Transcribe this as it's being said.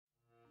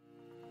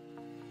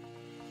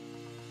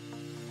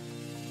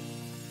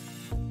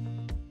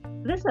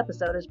This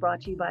episode is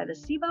brought to you by the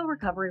SIBO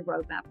Recovery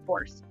Roadmap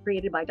course,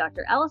 created by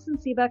Dr. Allison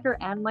Seebecker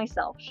and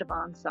myself,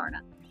 Shivan Sarna.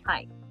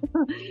 Hi.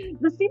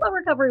 The SIBO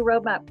Recovery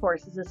Roadmap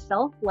course is a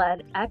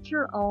self-led, at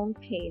your own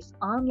pace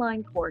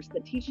online course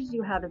that teaches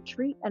you how to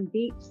treat and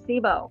beat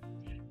SIBO.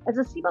 As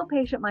a SIBO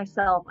patient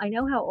myself, I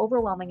know how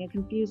overwhelming and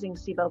confusing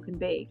SIBO can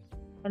be,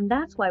 and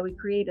that's why we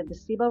created the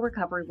SIBO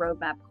Recovery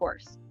Roadmap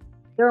course.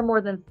 There are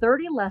more than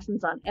 30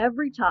 lessons on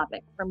every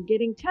topic, from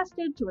getting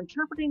tested to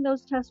interpreting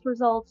those test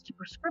results to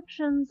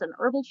prescriptions and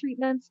herbal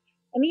treatments,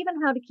 and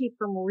even how to keep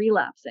from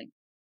relapsing.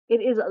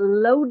 It is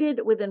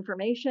loaded with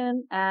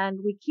information,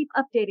 and we keep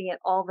updating it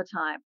all the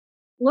time.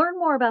 Learn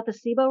more about the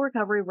SIBO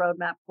Recovery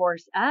Roadmap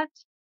course at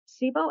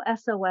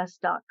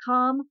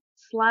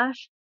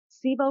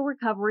sibosos.com/SIBO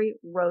Recovery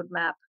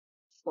Roadmap/.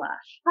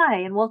 Hi,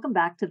 and welcome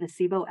back to the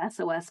SIBO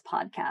SOS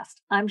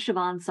Podcast. I'm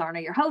Shivan Sarna,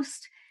 your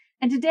host.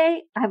 And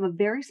today I have a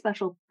very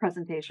special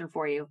presentation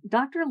for you.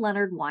 Dr.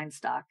 Leonard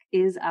Weinstock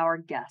is our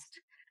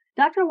guest.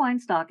 Dr.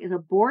 Weinstock is a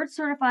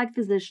board-certified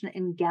physician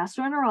in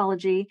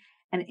gastroenterology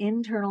and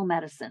internal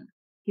medicine.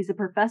 He's a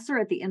professor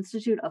at the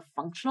Institute of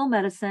Functional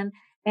Medicine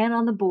and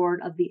on the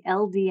board of the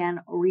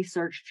LDN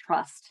Research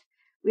Trust.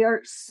 We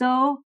are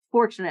so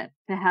fortunate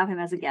to have him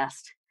as a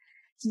guest.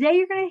 Today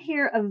you're going to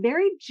hear a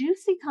very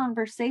juicy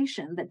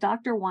conversation that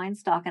Dr.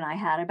 Weinstock and I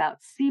had about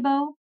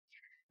SIBO,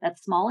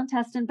 that's small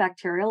intestine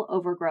bacterial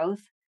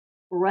overgrowth,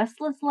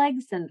 restless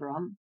leg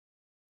syndrome,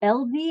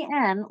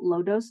 LDN,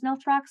 low-dose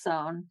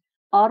naltrexone,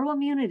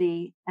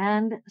 autoimmunity,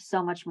 and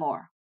so much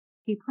more.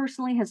 He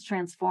personally has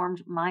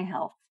transformed my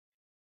health.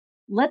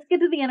 Let's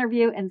get to the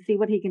interview and see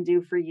what he can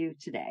do for you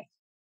today.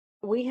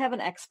 We have an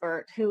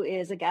expert who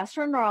is a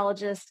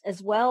gastroenterologist,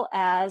 as well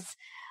as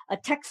a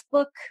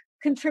textbook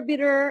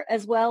contributor,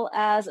 as well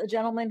as a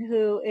gentleman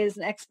who is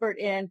an expert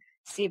in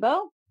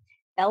SIBO,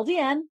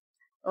 LDN,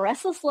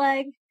 restless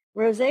leg,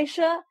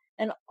 rosacea,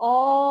 and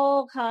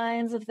all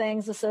kinds of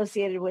things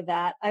associated with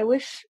that. I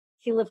wish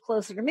he lived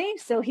closer to me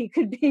so he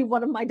could be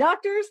one of my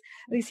doctors.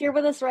 He's here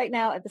with us right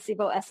now at the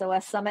SIBO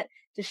SOS Summit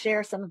to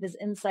share some of his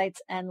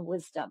insights and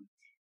wisdom.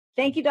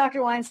 Thank you, Dr.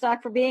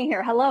 Weinstock, for being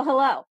here. Hello,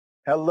 hello.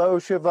 Hello,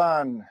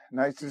 Shivan.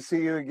 Nice to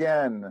see you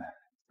again.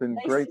 It's been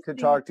great to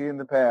talk to you in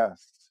the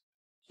past.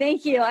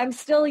 Thank you. I'm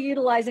still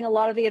utilizing a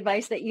lot of the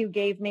advice that you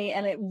gave me,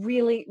 and it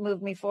really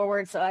moved me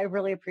forward, so I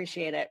really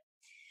appreciate it.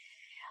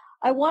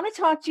 I want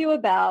to talk to you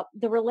about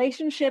the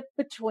relationship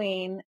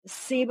between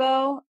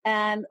SIBO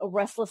and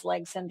restless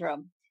leg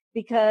syndrome,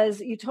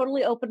 because you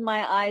totally opened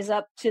my eyes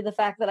up to the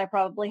fact that I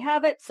probably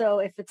have it. So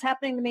if it's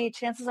happening to me,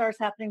 chances are it's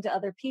happening to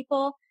other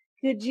people.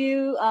 Could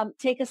you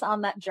take us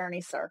on that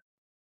journey, sir?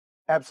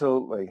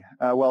 Absolutely.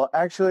 Well,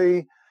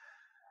 actually,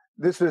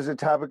 this was a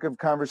topic of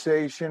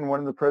conversation. One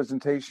of the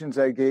presentations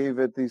I gave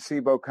at the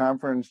SIBO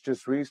conference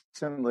just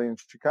recently in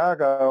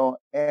Chicago,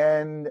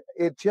 and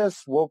it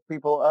just woke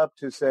people up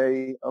to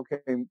say, okay,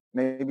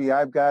 maybe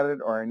I've got it,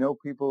 or I know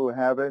people who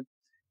have it.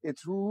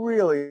 It's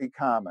really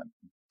common.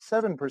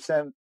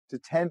 7% to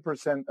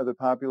 10% of the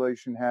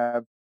population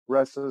have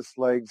restless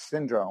leg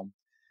syndrome.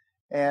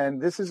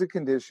 And this is a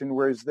condition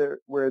where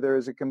there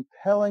is a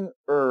compelling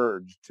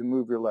urge to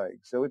move your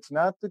legs. So it's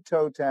not the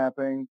toe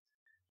tapping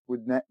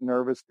with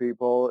nervous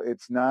people.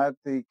 It's not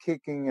the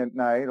kicking at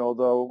night,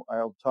 although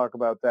I'll talk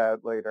about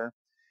that later.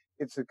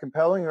 It's a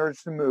compelling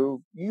urge to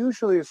move,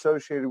 usually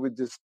associated with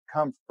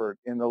discomfort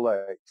in the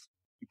legs.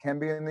 It can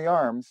be in the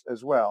arms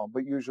as well,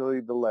 but usually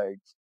the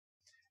legs.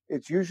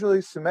 It's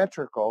usually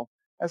symmetrical,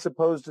 as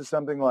opposed to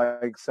something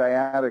like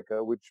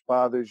sciatica, which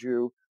bothers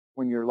you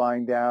when you're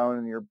lying down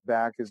and your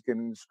back is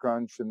getting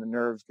scrunched and the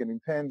nerves getting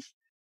pinched.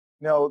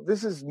 No,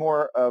 this is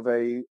more of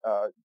a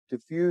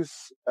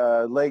diffuse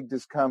leg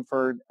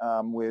discomfort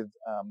with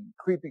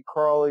creepy,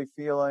 crawly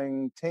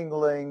feeling,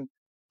 tingling.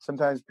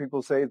 Sometimes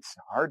people say it's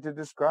hard to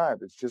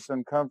describe. It's just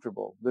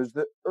uncomfortable. There's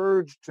the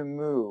urge to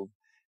move,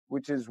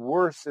 which is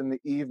worse in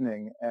the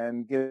evening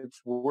and gets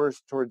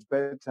worse towards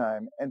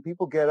bedtime. And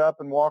people get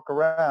up and walk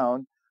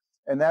around,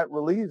 and that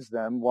relieves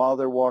them while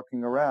they're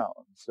walking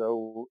around.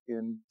 So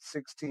in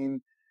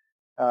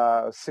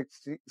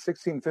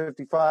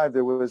 1655,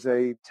 there was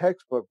a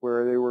textbook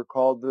where they were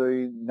called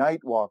the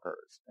night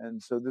walkers.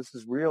 And so this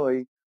is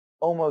really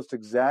almost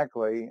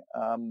exactly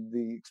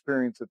the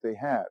experience that they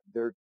had.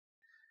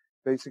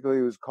 Basically,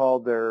 it was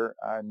called their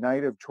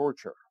night of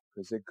torture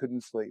because they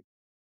couldn't sleep.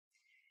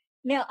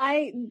 Now,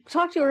 I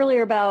talked to you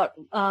earlier about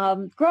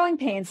growing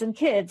pains in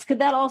kids. Could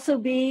that also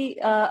be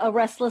a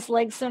restless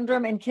leg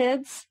syndrome in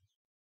kids?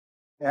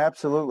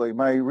 Absolutely.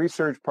 My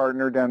research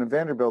partner down in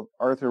Vanderbilt,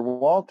 Arthur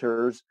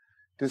Walters,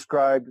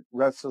 described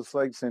restless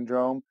leg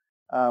syndrome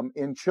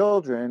in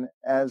children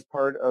as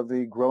part of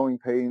the growing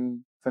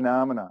pain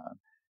phenomenon.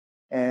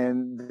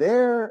 And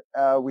there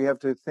we have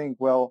to think,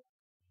 well,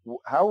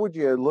 how would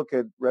you look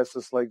at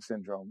restless leg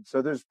syndrome?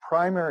 So there's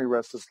primary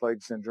restless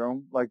leg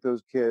syndrome, like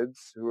those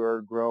kids who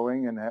are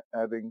growing and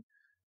having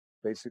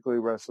basically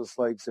restless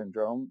leg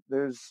syndrome.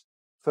 There's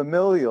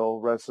familial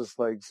restless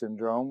leg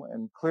syndrome,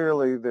 and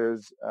clearly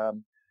there's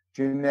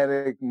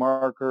genetic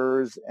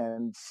markers,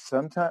 and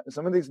sometimes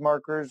some of these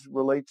markers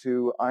relate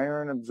to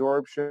iron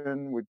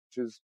absorption, which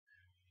is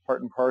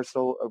part and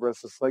parcel of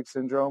restless leg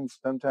syndrome.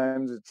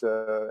 Sometimes it's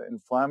an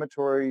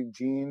inflammatory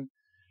gene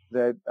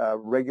that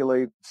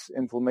regulates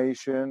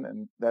inflammation,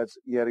 and that's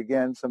yet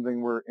again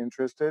something we're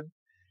interested.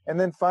 And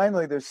then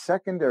finally, there's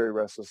secondary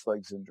restless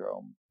leg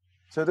syndrome.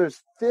 So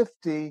there's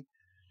 50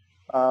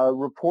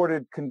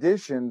 reported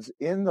conditions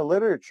in the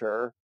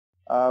literature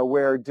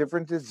where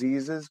different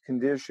diseases,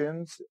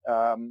 conditions,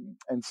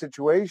 and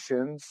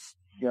situations,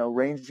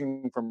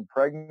 ranging from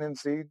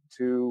pregnancy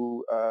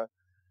to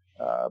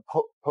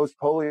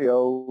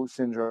post-polio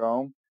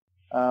syndrome,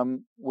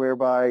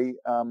 whereby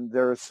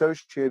they're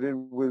associated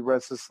with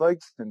restless leg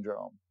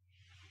syndrome.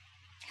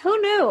 Who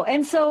knew?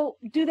 And so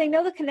do they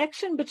know the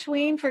connection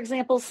between, for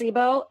example,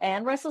 SIBO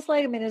and restless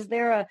leg? I mean, is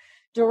there a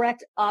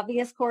direct,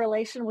 obvious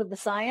correlation with the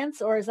science,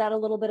 or is that a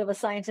little bit of a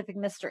scientific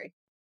mystery?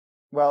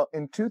 Well,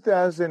 in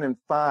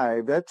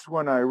 2005, that's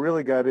when I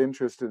really got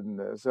interested in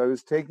this. I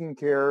was taking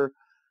care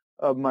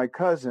of my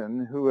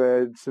cousin who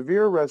had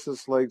severe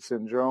restless leg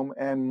syndrome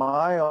and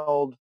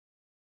mild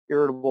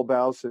irritable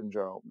bowel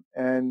syndrome.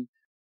 And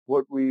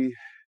what we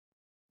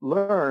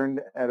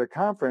learned at a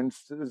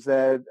conference is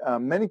that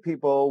many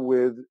people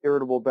with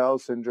irritable bowel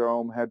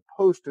syndrome had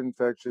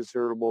post-infectious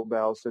irritable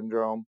bowel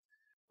syndrome.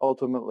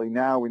 Ultimately,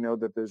 now we know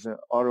that there's an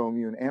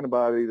autoimmune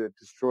antibody that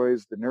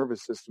destroys the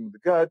nervous system of the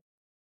gut,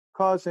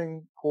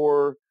 causing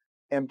poor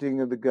emptying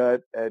of the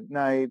gut at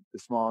night. The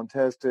small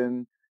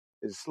intestine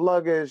is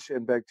sluggish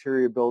and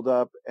bacteria build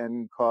up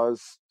and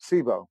cause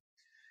SIBO.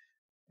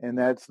 And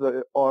that's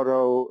the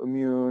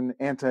autoimmune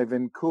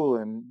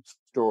antivinculin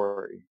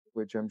story,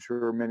 which I'm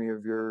sure many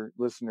of your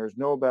listeners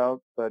know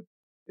about. But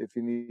if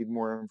you need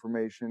more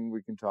information,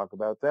 we can talk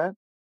about that.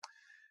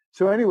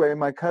 So anyway,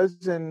 my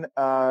cousin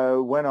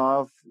went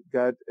off,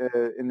 got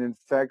an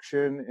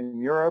infection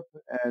in Europe,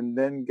 and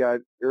then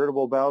got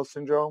irritable bowel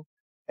syndrome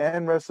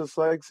and restless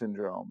leg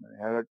syndrome.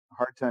 He had a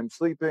hard time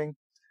sleeping,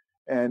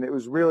 and it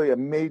was really a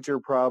major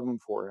problem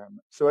for him.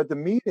 So at the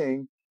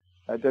meeting,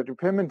 Dr.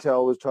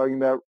 Pimentel was talking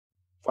about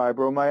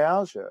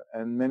fibromyalgia,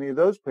 and many of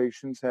those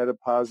patients had a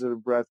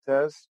positive breath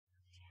test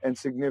and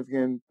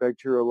significant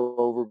bacterial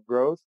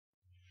overgrowth.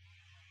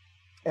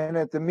 And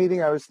at the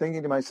meeting, I was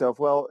thinking to myself,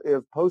 well,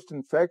 if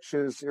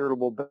post-infectious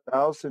irritable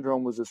bowel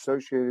syndrome was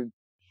associated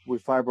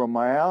with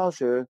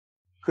fibromyalgia,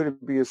 could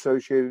it be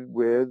associated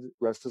with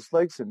restless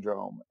leg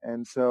syndrome?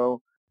 And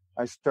so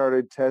I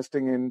started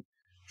testing and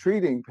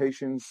treating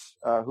patients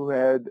who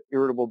had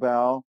irritable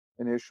bowel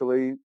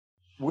initially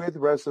with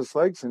restless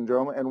leg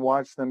syndrome and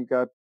watched them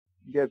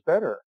get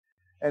better.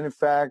 And in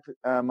fact,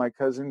 my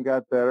cousin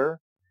got better.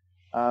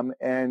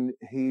 And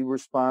he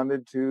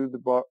responded to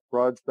the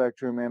broad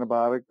spectrum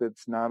antibiotic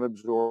that's not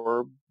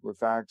absorbed,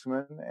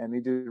 rifaximin, and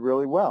he did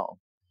really well.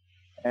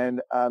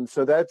 And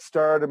so that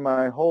started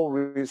my whole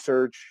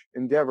research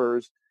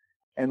endeavors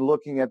and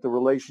looking at the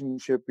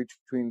relationship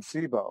between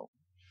SIBO.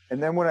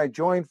 And then when I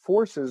joined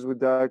forces with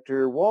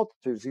Dr.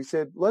 Walters, he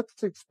said,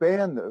 let's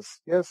expand this.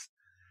 Yes,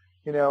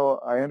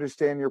 I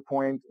understand your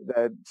point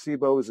that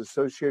SIBO is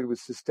associated with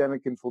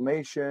systemic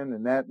inflammation,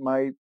 and that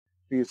might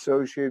be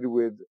associated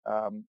with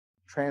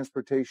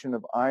transportation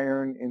of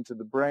iron into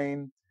the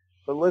brain.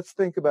 But let's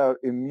think about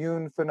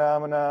immune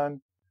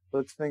phenomenon.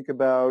 Let's think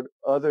about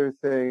other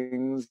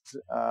things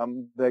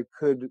that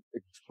could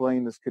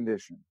explain this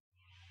condition.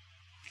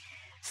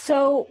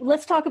 So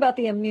let's talk about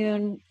the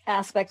immune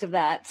aspect of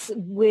that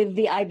with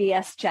the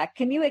IBS check.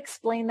 Can you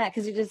explain that?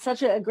 Because you did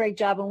such a great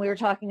job when we were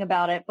talking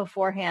about it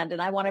beforehand,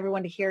 and I want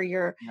everyone to hear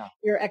your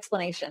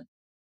explanation.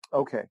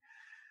 Okay.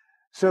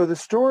 So the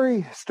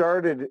story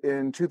started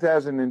in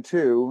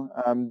 2002.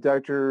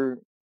 Dr.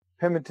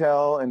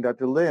 Pimentel and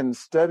Dr. Lin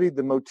studied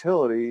the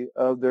motility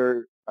of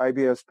their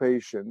IBS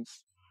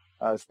patients,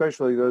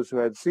 especially those who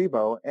had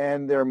SIBO,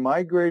 and their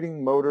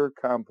migrating motor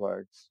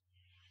complex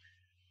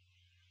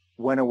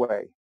went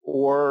away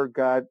or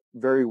got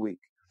very weak.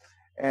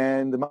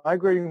 And the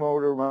migrating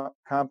motor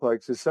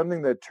complex is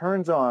something that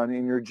turns on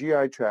in your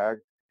GI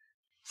tract,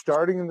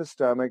 starting in the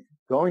stomach,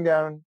 going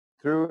down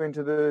through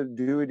into the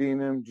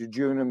duodenum,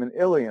 jejunum, and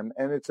ileum.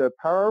 And it's a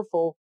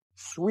powerful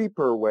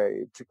sweeper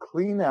wave to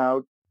clean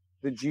out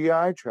the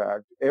GI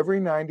tract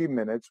every 90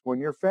 minutes when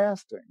you're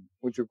fasting,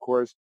 which of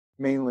course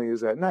mainly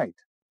is at night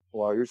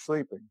while you're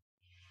sleeping.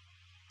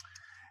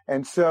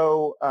 And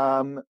so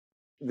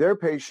their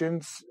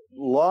patients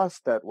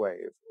lost that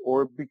wave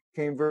or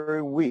became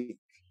very weak.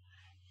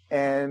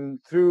 And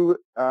through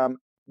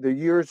the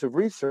years of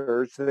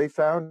research, they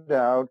found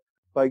out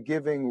by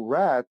giving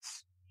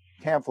rats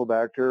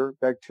Campylobacter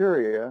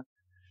bacteria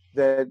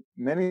that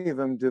many of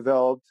them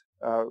developed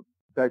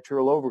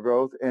bacterial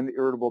overgrowth and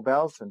irritable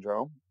bowel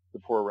syndrome, the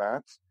poor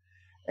rats.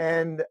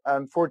 And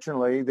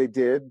unfortunately, they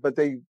did, but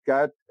they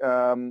got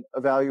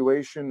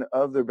evaluation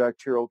of their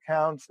bacterial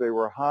counts. They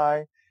were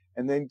high,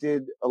 and they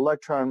did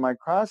electron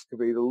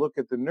microscopy to look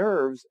at the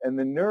nerves, and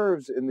the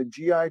nerves in the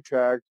GI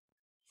tract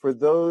for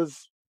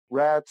those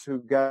rats who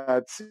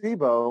got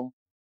SIBO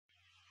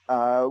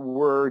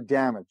were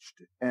damaged.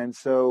 And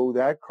so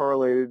that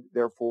correlated,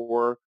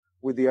 therefore,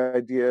 with the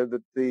idea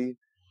that the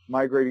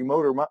migrating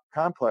motor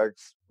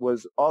complex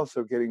was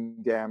also getting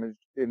damaged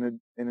in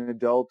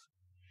adult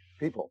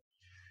people.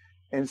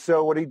 And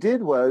so what he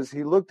did was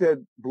he looked at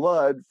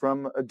blood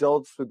from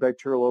adults with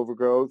bacterial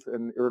overgrowth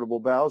and irritable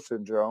bowel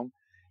syndrome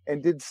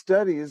and did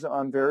studies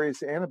on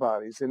various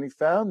antibodies. And he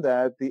found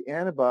that the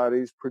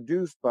antibodies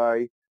produced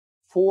by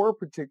 4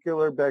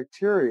 particular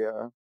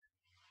bacteria,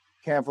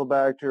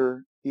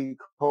 Campylobacter, E.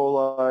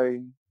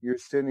 coli,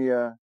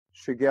 Yersinia,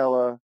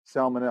 Shigella,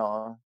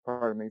 Salmonella,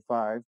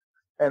 5,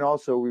 and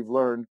also we've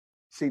learned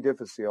C.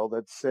 difficile,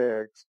 that's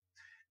 6,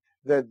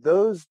 that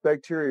those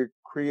bacteria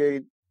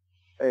create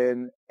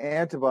an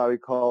antibody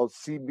called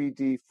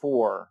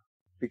CBD4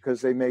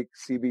 because they make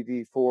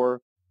CBD4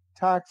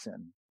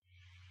 toxin.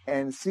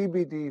 And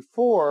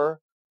CBD4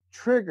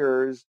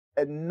 triggers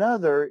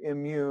another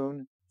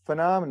immune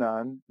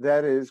phenomenon,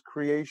 that is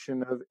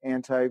creation of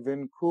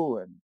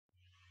antivinculin.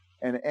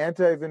 And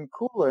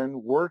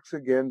antivinculin works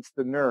against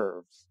the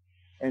nerves.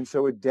 And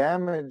so it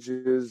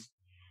damages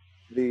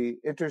the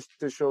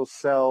interstitial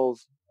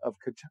cells of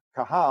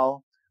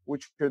Cajal,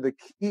 which are the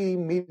key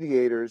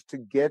mediators to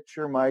get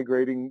your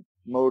migrating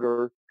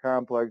motor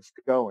complex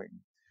going.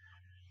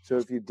 So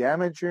if you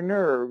damage your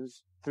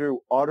nerves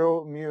through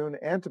autoimmune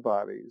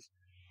antibodies,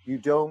 you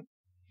don't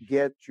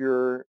get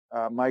your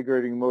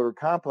migrating motor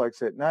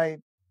complex at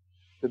night.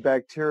 The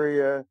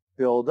bacteria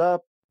build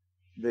up,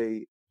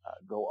 they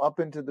go up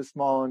into the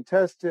small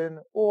intestine,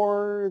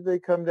 or they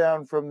come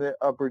down from the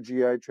upper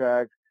GI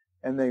tract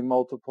and they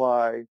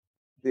multiply.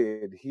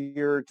 They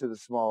adhere to the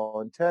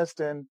small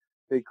intestine.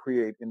 They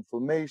create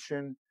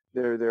inflammation.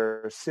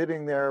 They're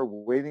sitting there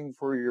waiting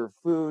for your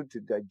food to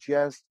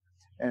digest,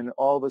 and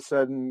all of a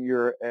sudden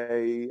you're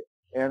a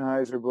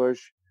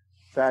Anheuser-Busch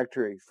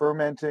factory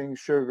fermenting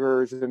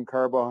sugars and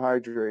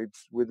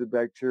carbohydrates with the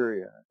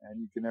bacteria, and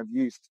you can have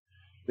yeast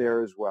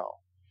there as well.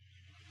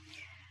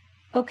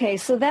 Okay,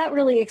 so that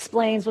really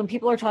explains when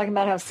people are talking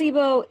about how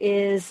SIBO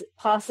is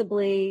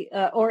possibly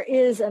or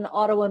is an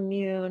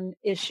autoimmune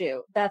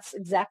issue. That's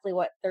exactly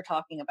what they're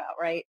talking about,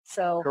 right?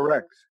 So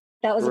correct.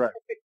 That was correct.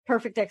 A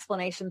perfect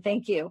explanation.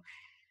 Thank you.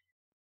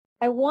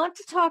 I want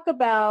to talk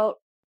about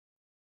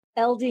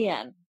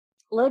LDN,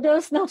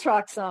 low-dose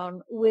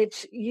naltrexone,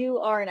 which you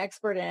are an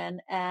expert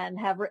in and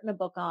have written a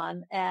book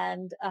on,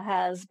 and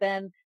has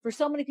been, for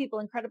so many people,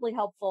 incredibly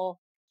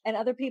helpful, and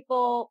other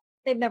people,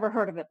 they've never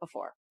heard of it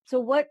before. So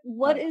what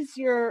is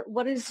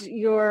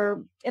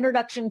your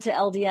introduction to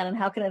LDN, and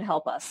how can it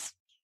help us?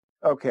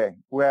 Okay.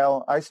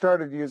 Well, I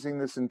started using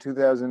this in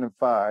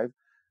 2005.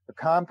 A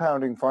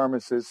compounding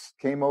pharmacist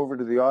came over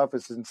to the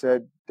office and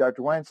said,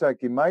 Dr.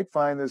 Weinstock, you might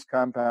find this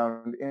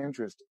compound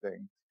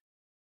interesting.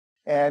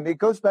 And it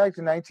goes back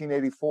to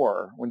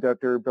 1984 when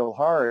Dr.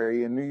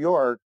 Bilhari in New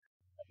York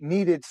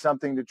needed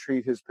something to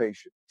treat his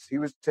patients. He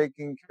was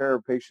taking care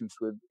of patients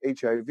with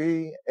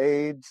HIV,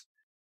 AIDS,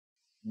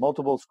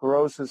 multiple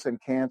sclerosis, and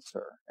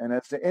cancer. And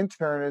as an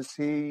internist,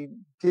 he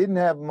didn't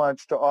have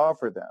much to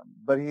offer them,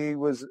 but he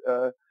was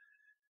a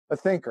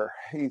thinker.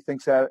 He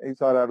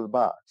thought out of the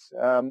box.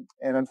 And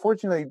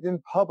unfortunately, he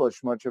didn't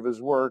publish much of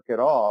his work at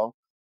all.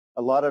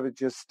 A lot of it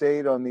just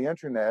stayed on the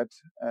internet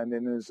and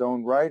in his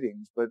own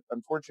writings, but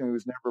unfortunately, it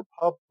was never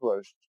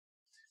published.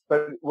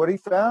 But what he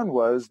found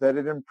was that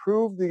it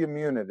improved the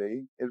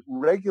immunity, it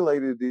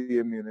regulated the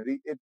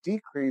immunity, it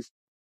decreased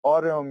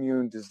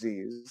autoimmune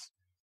disease,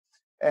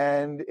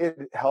 and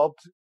it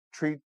helped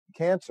treat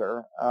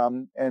cancer.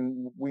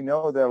 And we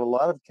know that a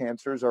lot of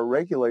cancers are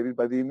regulated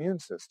by the immune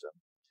system.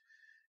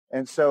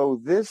 And so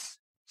this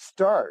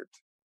start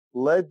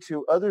led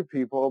to other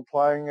people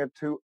applying it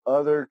to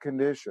other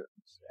conditions.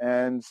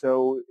 And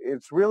so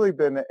it's really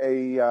been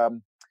a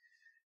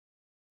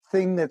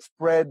thing that's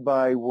spread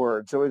by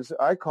word. So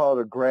I call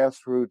it a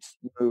grassroots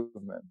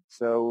movement.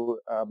 So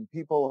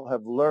people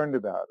have learned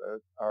about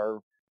it. Our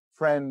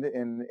friend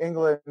in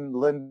England,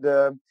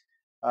 Linda,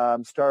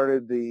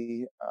 started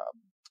the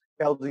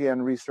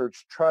LDN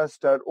Research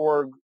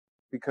Trust.org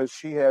because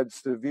she had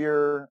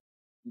severe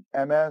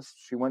MS.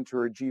 She went to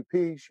her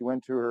GP. She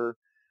went to her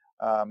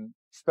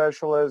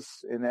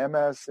specialists in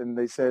MS, and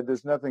they said,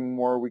 there's nothing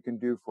more we can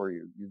do for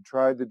you. You've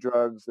tried the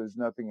drugs. There's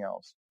nothing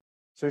else.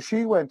 So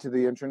she went to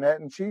the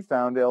internet and she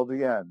found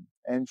LDN,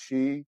 and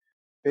she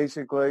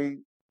basically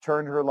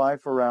turned her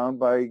life around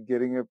by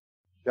getting a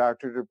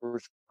doctor to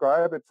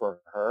prescribe it for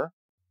her.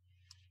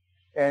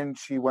 And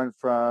she went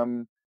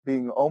from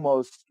being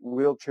almost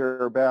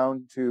wheelchair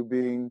bound to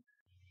being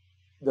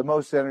the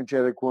most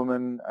energetic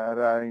woman that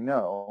I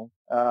know,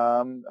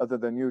 other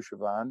than you,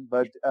 Shivan,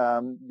 but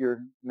you're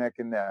neck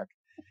and neck.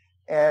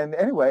 And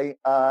anyway,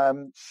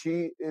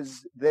 she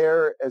is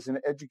there as an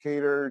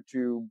educator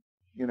to,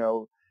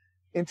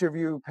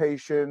 interview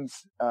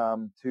patients,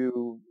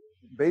 to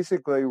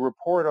basically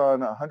report on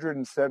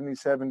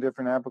 177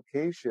 different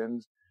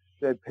applications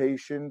that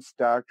patients,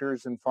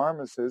 doctors, and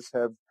pharmacists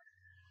have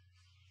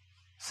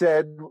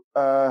said,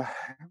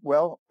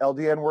 well,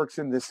 LDN works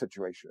in this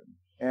situation.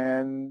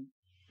 And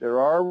there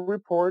are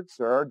reports,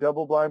 there are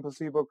double-blind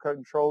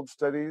placebo-controlled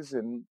studies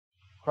in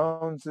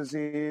Crohn's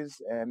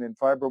disease and in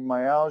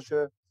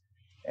fibromyalgia,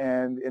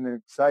 and in an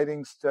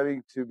exciting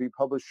study to be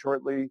published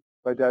shortly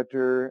by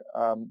Dr.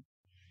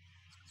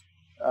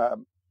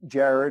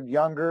 Jared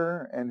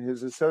Younger and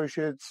his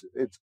associates.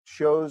 It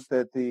shows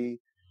that the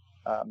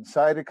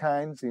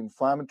cytokines, the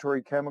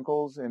inflammatory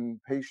chemicals in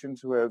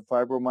patients who have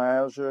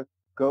fibromyalgia,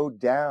 go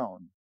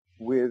down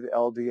with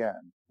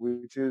LDN,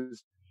 which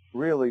is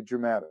really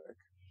dramatic.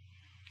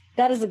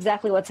 That is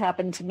exactly what's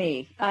happened to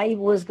me. I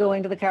was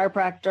going to the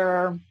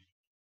chiropractor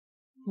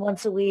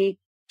once a week,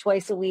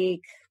 twice a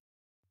week,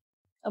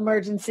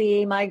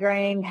 emergency,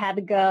 migraine, had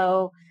to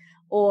go,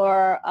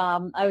 or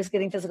I was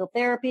getting physical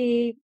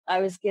therapy, I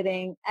was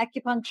getting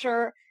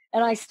acupuncture,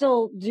 and I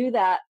still do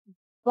that,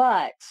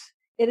 but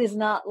it is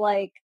not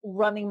like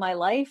running my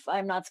life.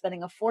 I'm not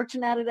spending a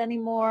fortune at it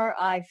anymore.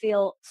 I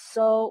feel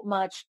so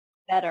much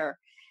better.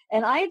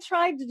 And I had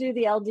tried to do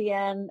the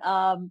LDN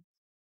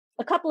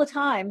a couple of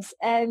times,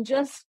 and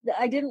just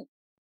I didn't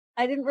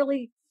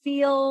really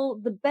feel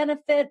the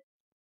benefit.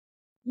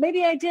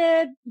 Maybe I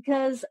did,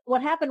 because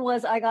what happened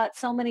was I got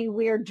so many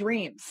weird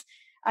dreams.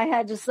 I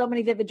had just so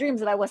many vivid dreams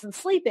that I wasn't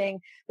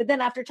sleeping. But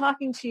then after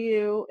talking to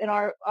you in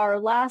our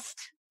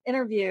last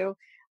interview,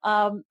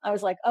 I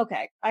was like,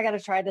 okay, I got to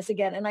try this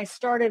again. And I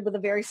started with a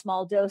very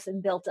small dose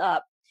and built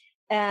up.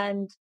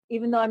 And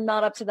even though I'm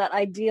not up to that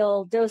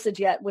ideal dosage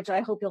yet, which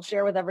I hope you'll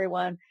share with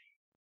everyone,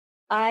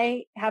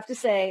 I have to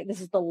say this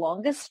is the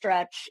longest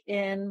stretch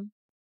in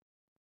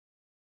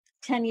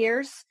 10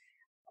 years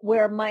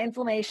where my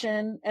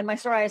inflammation and my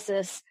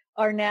psoriasis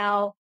are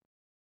now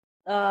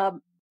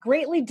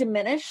greatly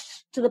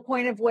diminished to the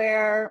point of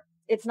where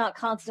it's not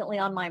constantly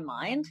on my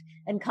mind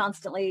and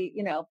constantly,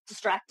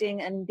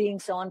 distracting and being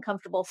so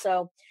uncomfortable.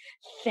 So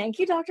thank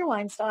you, Dr.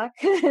 Weinstock.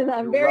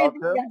 I'm very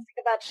enthusiastic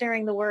about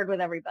sharing the word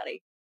with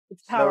everybody.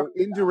 It's powerful.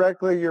 So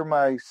indirectly, you're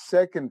my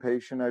second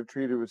patient I've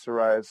treated with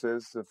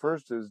psoriasis. The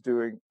first is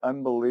doing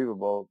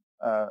unbelievable,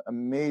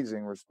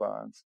 amazing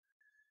response.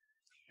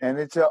 And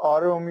it's an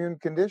autoimmune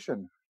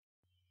condition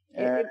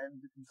and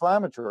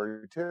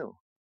inflammatory too.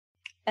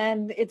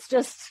 And it's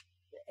just,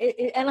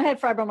 and I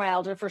had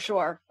fibromyalgia for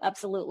sure.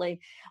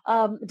 Absolutely.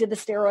 Did the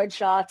steroid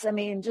shots. I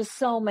mean, just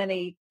so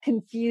many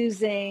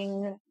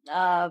confusing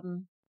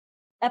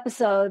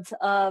episodes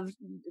of,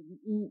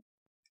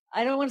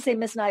 I don't want to say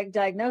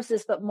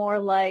misdiagnosis, but more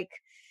like,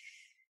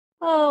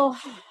 a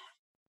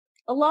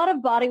lot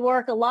of body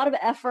work, a lot of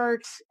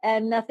effort,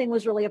 and nothing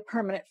was really a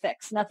permanent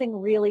fix. Nothing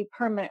really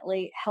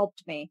permanently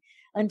helped me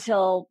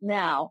until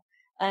now.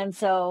 And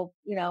so,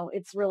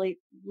 it's really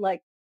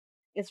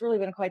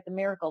been quite the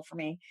miracle for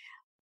me.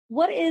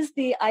 What is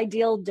the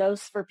ideal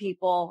dose for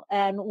people?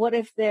 And what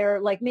if they're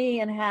like me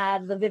and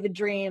had the vivid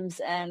dreams,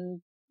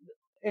 and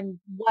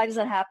why does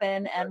that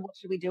happen? And what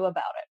should we do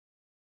about it?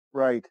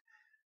 Right.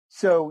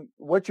 So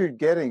what you're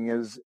getting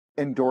is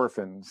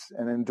endorphins,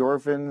 and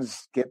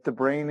endorphins get the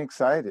brain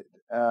excited.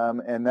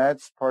 And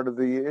that's part of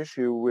the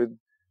issue with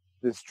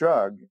this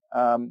drug.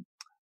 I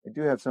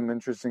do have some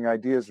interesting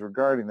ideas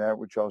regarding that,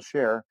 which I'll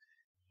share.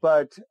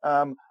 But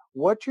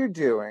what you're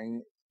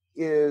doing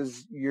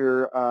is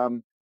you're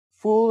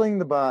tricking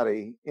the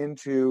body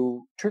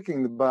into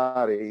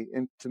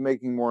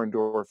making more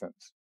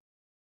endorphins.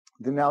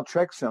 The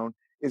naltrexone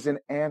is an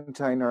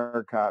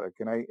anti-narcotic,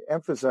 and I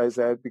emphasize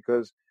that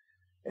because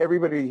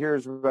everybody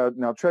hears about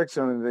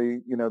naltrexone, and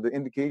the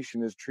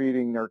indication is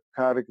treating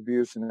narcotic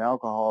abuse and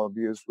alcohol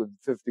abuse with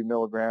 50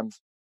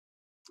 milligrams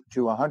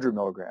to 100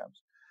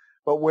 milligrams.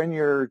 But when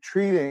you're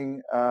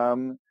treating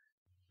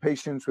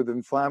patients with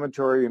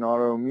inflammatory and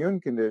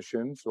autoimmune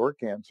conditions or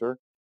cancer,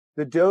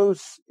 the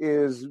dose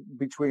is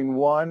between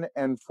 1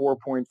 and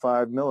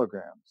 4.5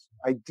 milligrams.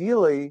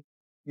 Ideally,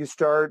 you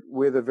start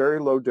with a very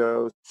low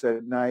dose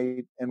at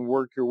night and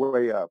work your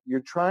way up. You're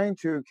trying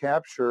to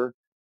capture,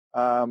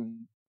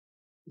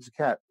 there's a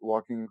cat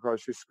walking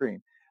across your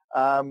screen.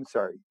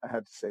 Sorry, I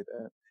had to say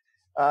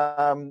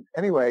that.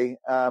 Anyway,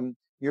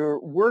 you're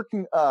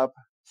working up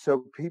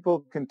so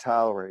people can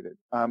tolerate it.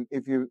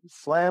 If you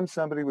slam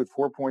somebody with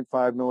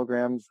 4.5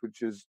 milligrams,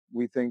 which is,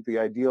 we think, the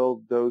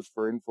ideal dose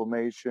for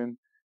inflammation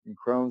in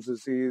Crohn's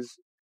disease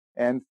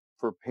and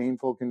for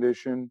painful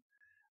condition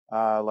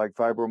like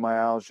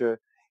fibromyalgia,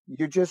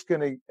 you're just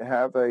going to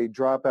have a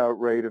dropout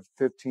rate of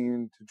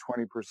 15 to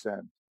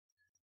 20%.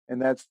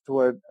 And that's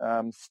what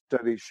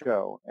studies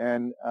show.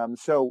 And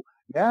so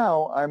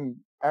now I'm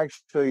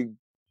actually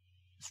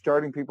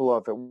starting people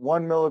off at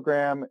 1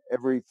 milligram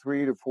every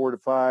 3 to 4 to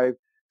 5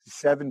 to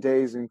 7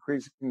 days,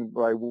 increasing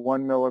by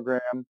 1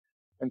 milligram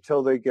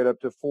until they get up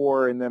to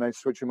 4, and then I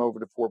switch them over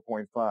to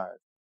 4.5.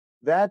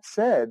 That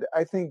said,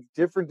 I think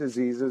different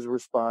diseases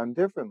respond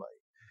differently.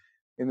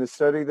 In the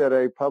study that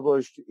I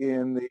published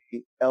in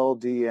the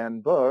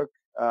LDN book,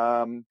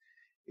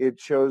 it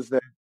shows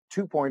that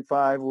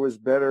 2.5 was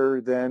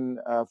better than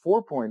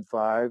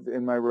 4.5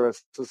 in my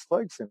restless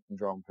leg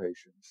syndrome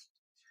patients.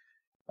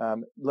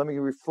 Let me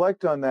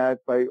reflect on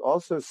that by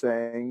also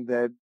saying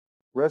that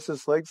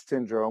restless leg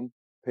syndrome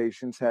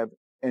patients have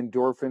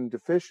endorphin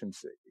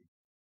deficiency.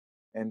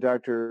 And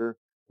Dr.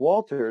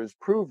 Walters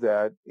proved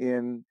that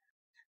in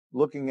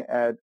looking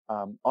at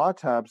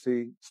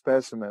autopsy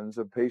specimens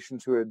of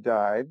patients who had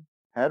died,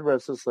 had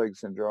restless leg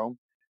syndrome,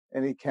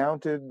 and he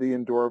counted the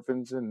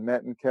endorphins and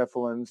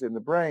metenkephalins in the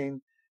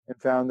brain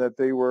and found that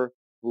they were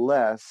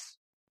less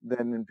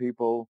than in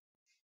people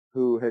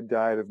who had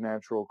died of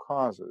natural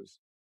causes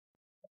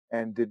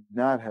and did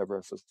not have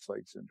restless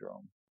leg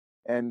syndrome.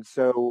 And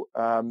so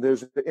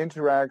there's an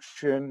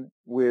interaction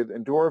with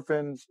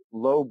endorphins,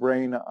 low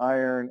brain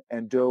iron,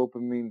 and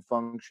dopamine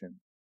function.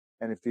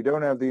 And if you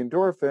don't have the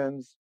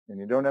endorphins and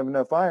you don't have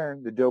enough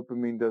iron, the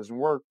dopamine doesn't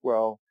work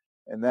well,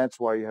 and that's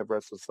why you have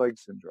restless leg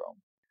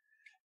syndrome.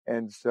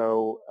 And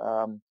so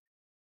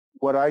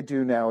what I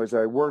do now is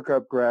I work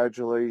up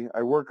gradually.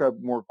 I work up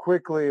more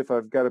quickly if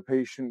I've got a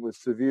patient with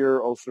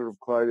severe ulcerative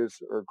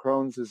colitis or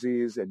Crohn's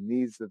disease and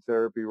needs the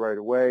therapy right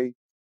away.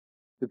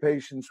 The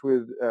patients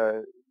with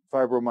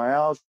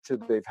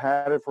fibromyalgia, they've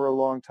had it for a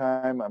long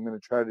time. I'm going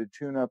to try to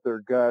tune up their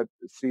gut,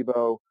 the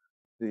SIBO,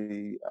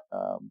 the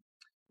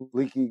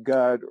leaky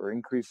gut or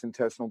increased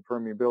intestinal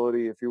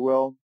permeability, if you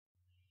will.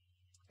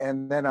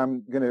 And then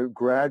I'm going to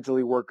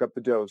gradually work up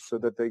the dose so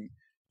that they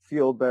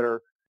feel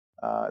better.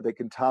 They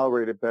can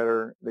tolerate it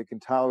better. They can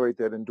tolerate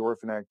that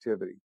endorphin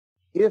activity.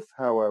 If,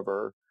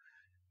 however,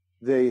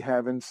 they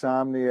have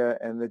insomnia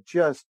and it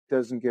just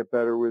doesn't get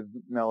better with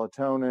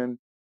melatonin,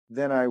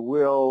 then I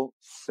will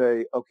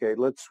say, okay,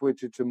 let's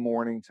switch it to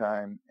morning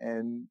time.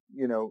 And,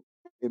 you know,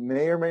 it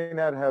may or may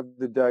not have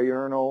the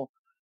diurnal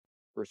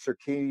or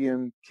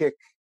circadian kick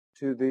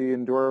to the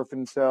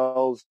endorphin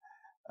cells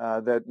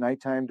that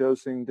nighttime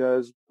dosing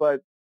does,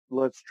 but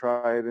let's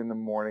try it in the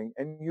morning.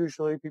 And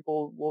usually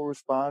people will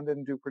respond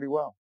and do pretty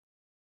well.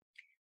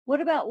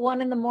 What about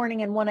one in the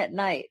morning and one at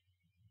night?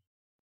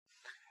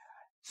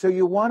 So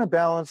you want to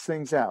balance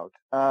things out.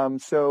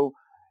 So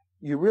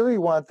you really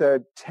want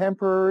that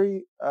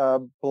temporary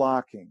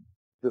blocking,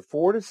 the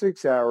 4 to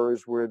 6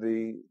 hours where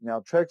the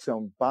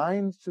naltrexone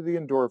binds to the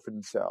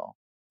endorphin cell.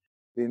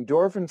 The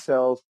endorphin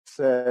cell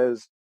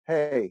says,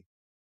 hey,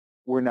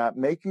 we're not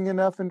making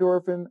enough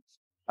endorphins.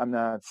 I'm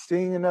not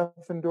seeing enough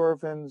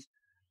endorphins.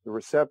 The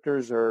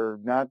receptors are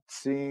not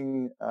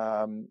seeing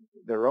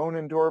their own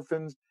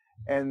endorphins.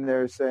 And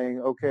they're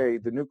saying, okay,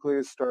 the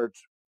nucleus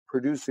starts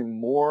producing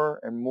more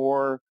and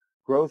more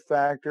growth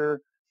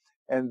factor.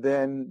 And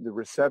then the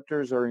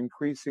receptors are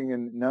increasing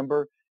in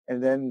number.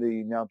 And then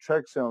the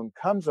naltrexone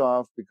comes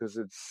off because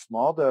it's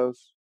small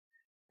dose.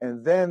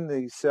 And then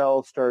the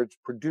cell starts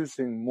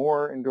producing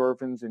more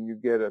endorphins and you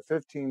get a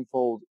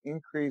 15-fold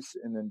increase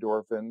in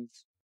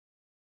endorphins.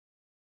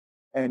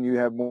 And you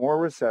have more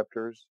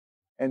receptors.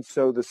 And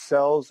so the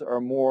cells are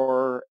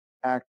more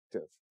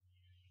active.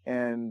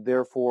 And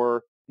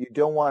therefore, you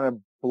don't want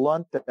to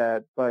blunt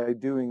that by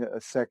doing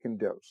a second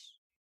dose.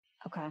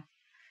 Okay.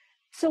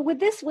 So with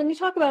this, when you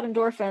talk about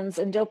endorphins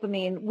and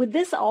dopamine, would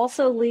this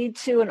also lead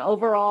to an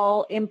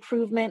overall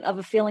improvement of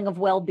a feeling of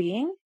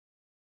well-being?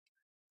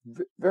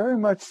 Very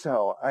much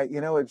so.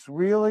 It's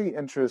really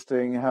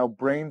interesting how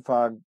brain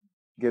fog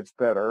gets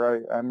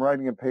better. I'm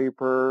writing a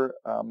paper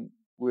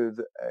with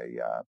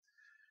a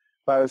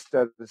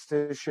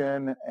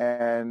biostatistician,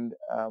 and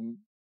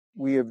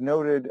we have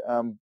noted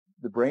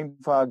the brain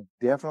fog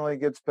definitely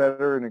gets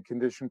better in a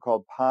condition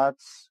called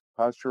POTS,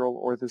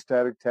 postural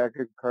orthostatic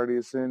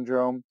tachycardia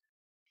syndrome.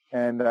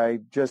 And I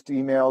just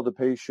emailed a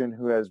patient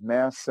who has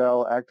mast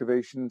cell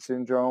activation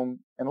syndrome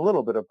and a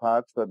little bit of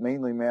POTS, but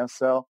mainly mast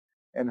cell.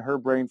 And her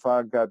brain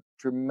fog got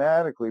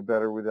dramatically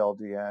better with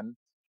LDN.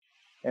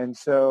 And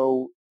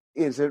so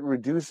is it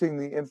reducing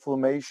the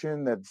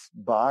inflammation that's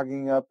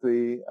bogging up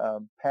the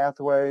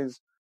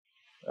pathways?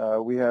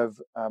 We have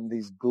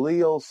these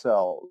glial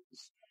cells,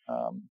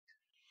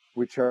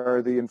 which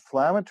are the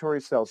inflammatory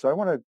cells. So I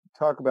want to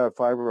talk about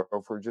fibro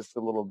for just a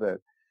little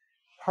bit.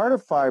 Part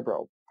of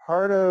fibro,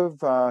 part of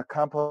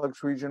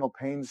complex regional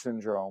pain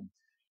syndrome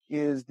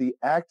is the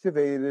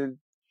activated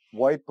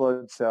white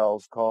blood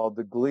cells called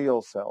the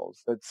glial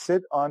cells that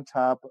sit on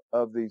top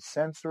of the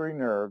sensory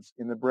nerves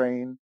in the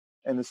brain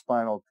and the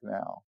spinal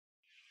canal.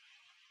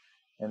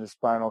 And the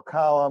spinal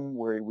column,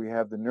 where we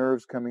have the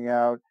nerves coming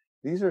out,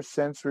 these are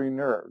sensory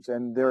nerves,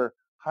 and they're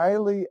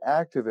highly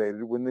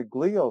activated when the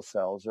glial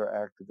cells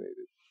are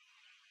activated.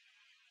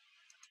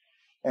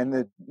 And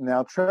the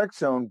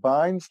naltrexone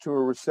binds to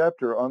a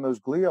receptor on those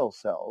glial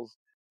cells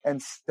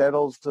and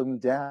settles them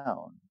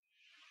down.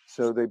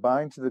 So they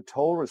bind to the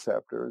toll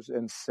receptors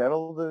and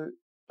settle the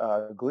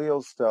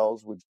glial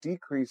cells, which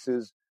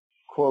decreases,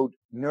 quote,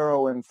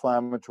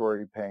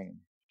 neuroinflammatory pain.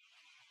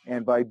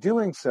 And by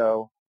doing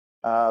so,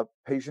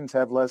 patients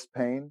have less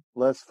pain,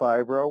 less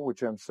fibro,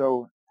 which I'm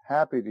so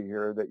happy to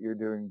hear that you're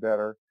doing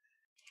better.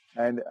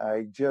 And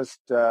I just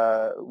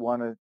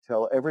want to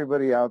tell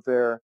everybody out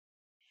there,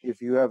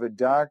 if you have a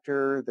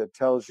doctor that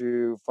tells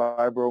you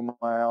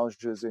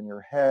fibromyalgia is in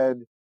your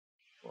head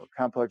or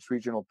complex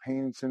regional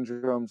pain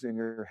syndromes in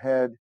your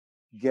head,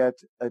 get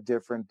a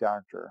different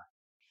doctor.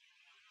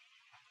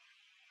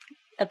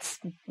 That's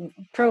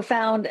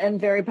profound and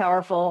very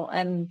powerful.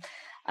 And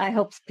I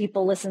hope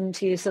people listen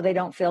to you so they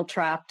don't feel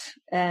trapped.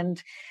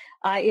 And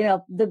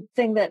the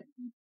thing that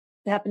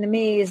happened to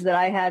me is that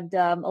I had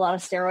a lot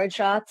of steroid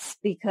shots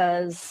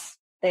because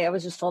I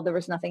was just told there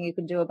was nothing you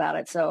could do about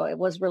it. So it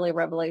was really a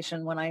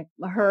revelation when I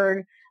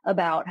heard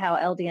about how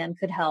LDN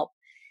could help.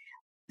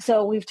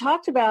 So we've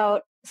talked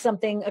about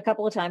something a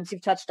couple of times,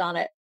 you've touched on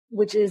it,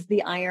 which is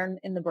the iron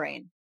in the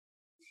brain.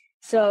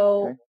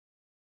 So okay.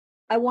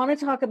 I want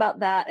to talk about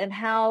that and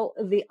how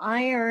the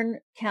iron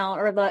count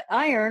or the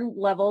iron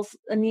levels,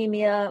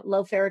 anemia,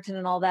 low ferritin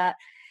and all that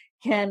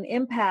can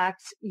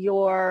impact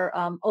your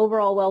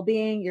overall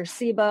well-being, your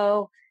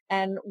SIBO,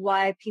 and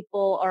why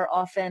people are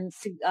often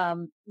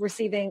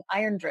receiving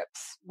iron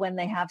drips when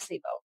they have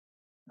SIBO.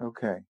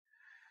 Okay.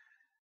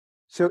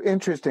 So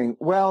interesting.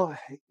 Well,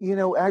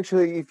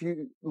 actually, if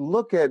you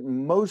look at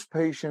most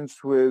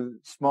patients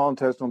with small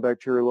intestinal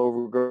bacterial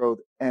overgrowth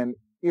and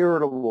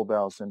irritable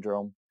bowel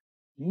syndrome,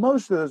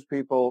 most of those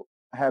people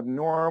have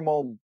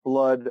normal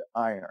blood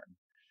iron.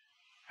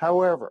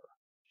 However,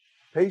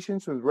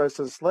 patients with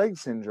restless leg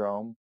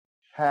syndrome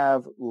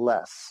have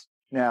less.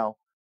 Now,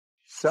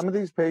 some of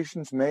these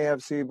patients may have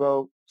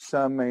SIBO,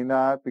 some may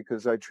not,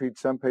 because I treat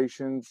some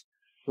patients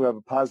who have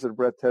a positive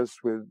breath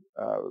test with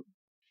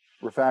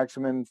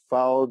rifaximin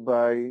followed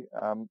by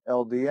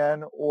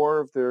LDN,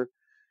 or if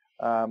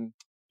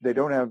they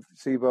don't have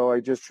SIBO, I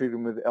just treat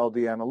them with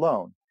LDN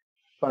alone.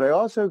 But I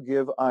also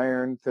give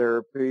iron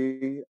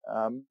therapy,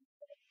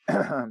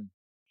 pardon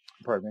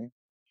me.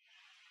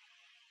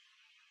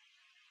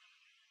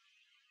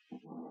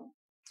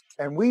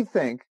 And we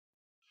think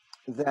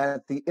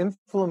that the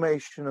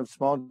inflammation of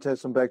small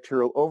intestinal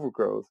bacterial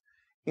overgrowth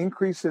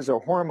increases a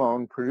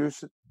hormone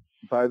produced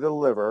by the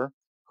liver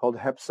called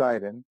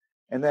hepcidin,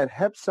 and that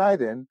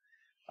hepcidin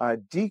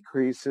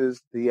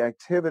decreases the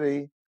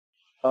activity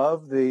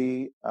of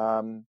the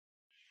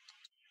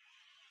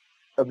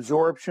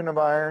absorption of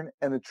iron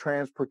and the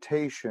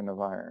transportation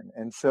of iron.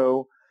 And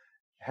so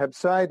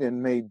hepcidin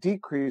may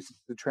decrease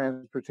the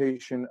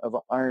transportation of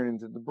iron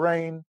into the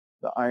brain.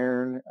 The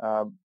iron,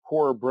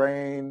 poor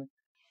brain,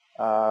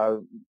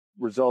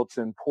 results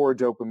in poor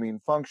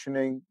dopamine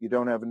functioning. You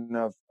don't have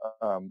enough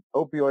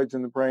opioids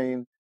in the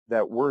brain.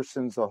 That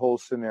worsens the whole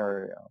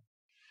scenario.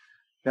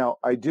 Now,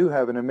 I do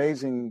have an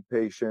amazing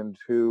patient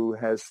who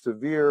has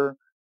severe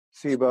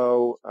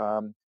SIBO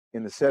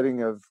in the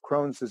setting of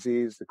Crohn's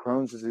disease. The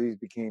Crohn's disease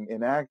became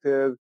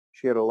inactive.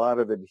 She had a lot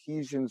of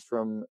adhesions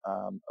from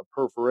a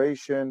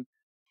perforation,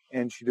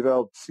 and she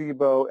developed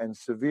SIBO and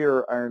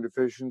severe iron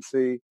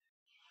deficiency.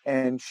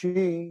 And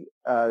she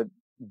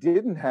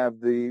didn't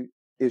have the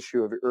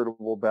issue of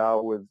irritable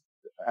bowel with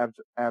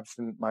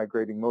absent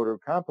migrating motor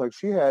complex.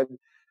 She had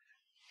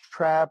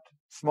trapped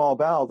small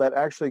bowel that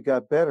actually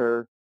got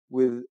better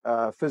with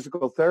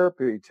physical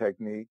therapy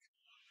technique,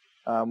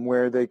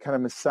 where they kind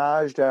of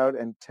massaged out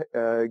and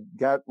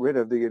got rid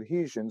of the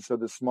adhesion so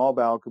the small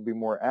bowel could be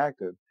more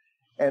active.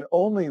 And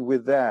only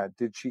with that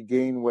did she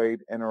gain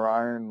weight and her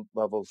iron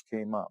levels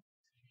came up.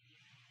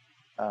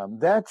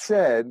 That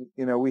said,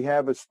 we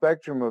have a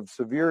spectrum of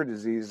severe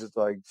diseases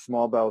like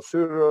small bowel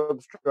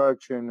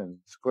pseudoobstruction and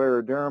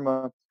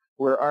scleroderma,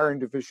 where iron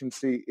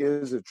deficiency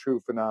is a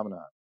true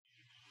phenomenon.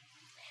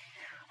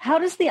 How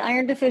does the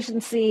iron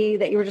deficiency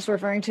that you were just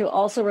referring to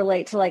also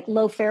relate to like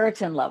low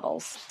ferritin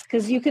levels?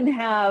 Because you can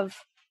have,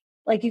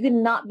 you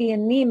can not be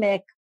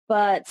anemic,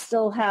 but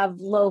still have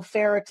low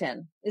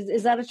ferritin.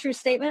 Is that a true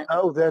statement?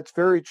 Oh, that's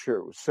very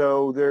true.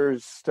 So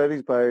there's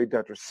studies by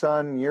Dr.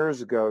 Sun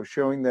years ago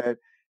showing that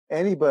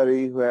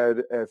anybody who had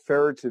a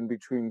ferritin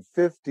between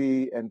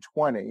 50 and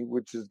 20,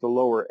 which is the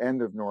lower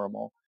end of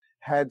normal,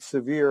 had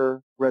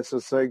severe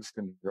restless leg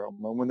syndrome.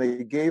 And when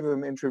they gave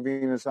them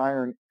intravenous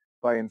iron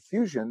by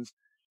infusions,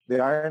 the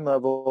iron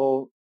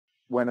level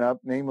went up,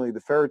 namely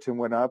the ferritin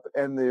went up,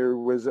 and there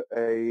was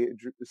a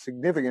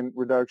significant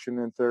reduction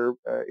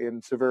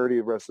in severity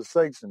of restless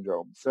leg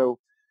syndrome. So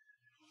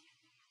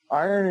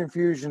iron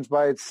infusions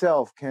by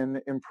itself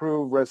can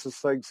improve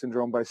restless leg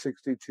syndrome by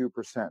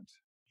 62%.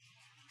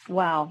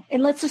 Wow.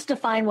 And let's just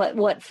define what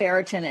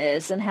ferritin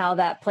is and how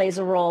that plays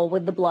a role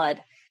with the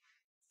blood.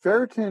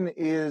 Ferritin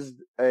is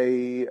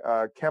a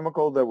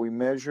chemical that we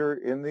measure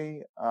in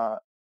the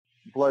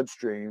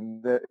bloodstream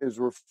that is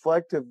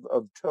reflective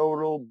of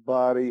total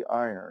body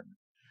iron.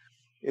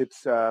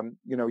 It's,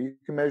 you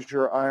can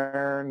measure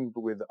iron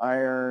with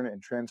iron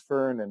and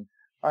transferrin and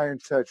iron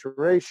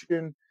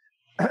saturation.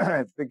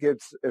 If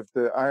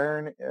the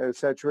iron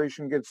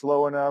saturation gets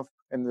low enough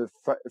and the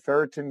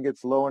ferritin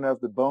gets low enough,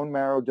 the bone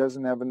marrow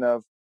doesn't have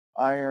enough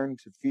iron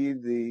to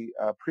feed the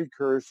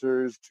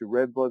precursors to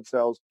red blood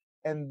cells,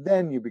 and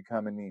then you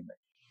become anemic.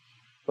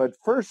 But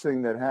first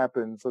thing that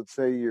happens, let's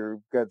say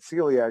you've got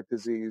celiac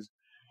disease,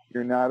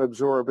 you're not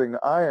absorbing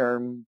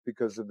iron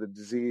because of the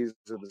disease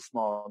of the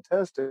small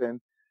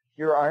intestine,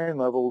 your iron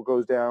level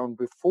goes down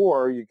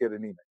before you get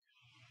anemic.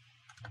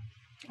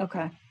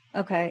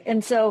 Okay.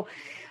 And so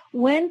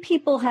when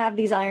people have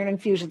these iron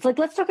infusions,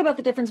 let's talk about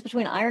the difference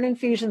between iron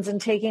infusions and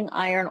taking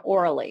iron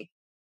orally.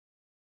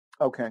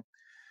 Okay.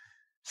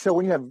 So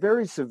when you have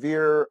very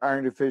severe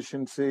iron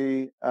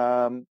deficiency,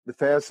 the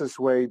fastest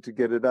way to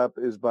get it up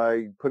is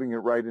by putting it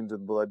right into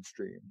the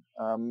bloodstream.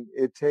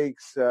 It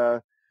takes,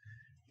 you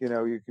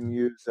can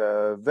use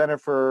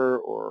Venifer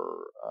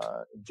or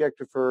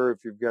Injectifer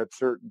if you've got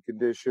certain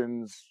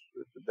conditions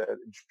that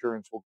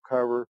insurance will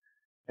cover.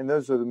 And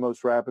those are the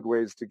most rapid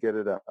ways to get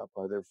it up.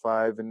 Either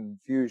 5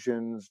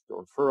 infusions,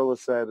 or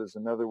Furlicet is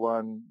another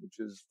one, which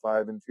is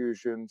 5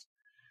 infusions.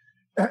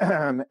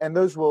 And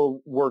those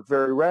will work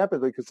very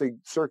rapidly because they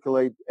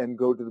circulate and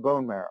go to the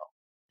bone marrow.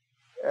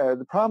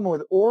 The problem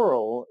with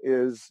oral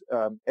is,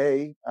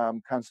 A,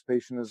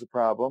 constipation is a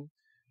problem.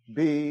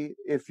 B,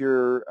 if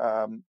you're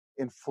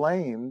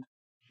inflamed,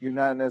 you're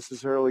not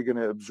necessarily going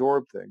to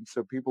absorb things.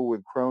 So people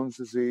with Crohn's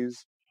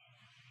disease,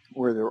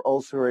 where they're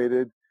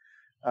ulcerated,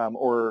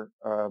 or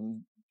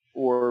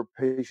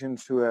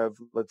patients who have,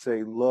 let's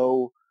say,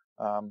 low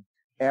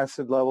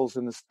acid levels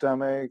in the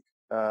stomach,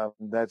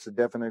 that's a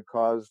definite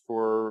cause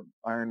for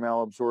iron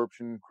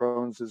malabsorption.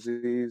 Crohn's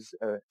disease,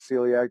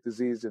 celiac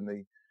disease in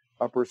the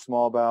upper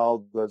small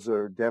bowel, those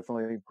are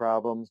definitely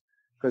problems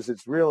because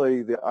it's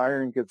really the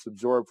iron gets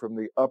absorbed from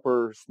the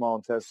upper small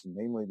intestine,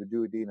 namely the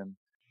duodenum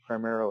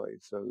primarily.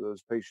 So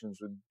those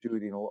patients with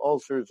duodenal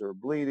ulcers or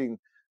bleeding,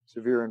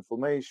 severe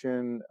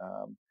inflammation,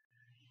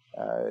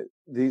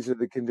 these are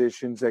the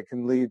conditions that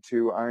can lead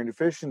to iron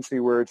deficiency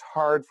where it's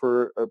hard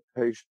for a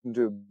patient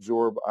to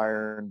absorb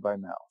iron by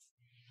mouth.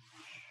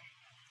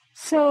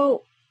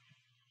 So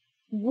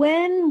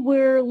when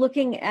we're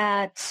looking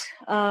at,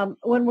 I'm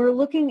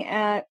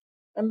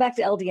back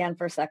to LDN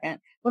for a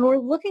second. When we're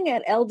looking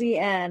at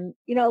LDN,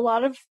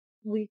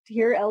 we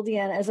hear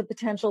LDN as a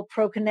potential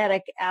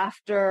prokinetic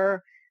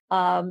after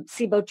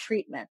SIBO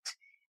treatment.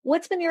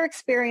 What's been your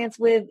experience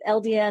with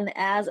LDN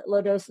as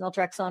low-dose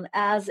naltrexone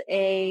as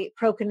a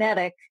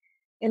prokinetic,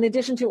 in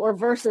addition to or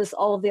versus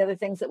all of the other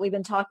things that we've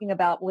been talking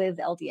about with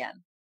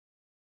LDN?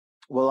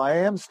 Well, I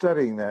am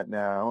studying that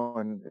now,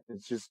 and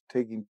it's just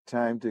taking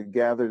time to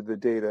gather the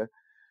data.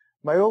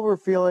 My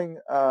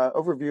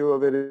overview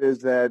of it is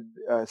that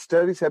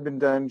studies have been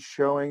done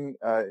showing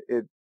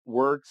it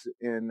works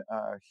in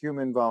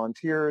human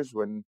volunteers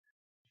when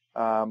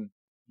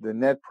the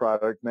net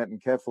product,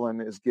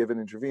 metenkephalin, is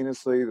given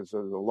intravenously. This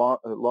was a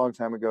long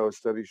time ago. A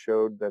study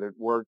showed that it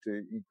worked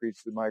to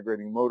increase the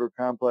migrating motor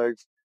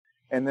complex.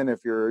 And then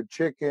if you're a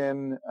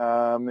chicken,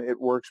 it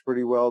works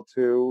pretty well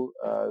too.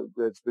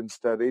 That's been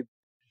studied.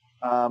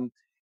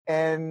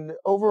 And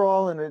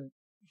overall in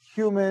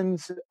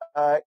humans,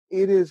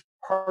 it is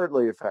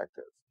partly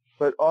effective.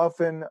 But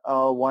often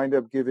I'll wind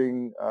up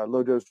giving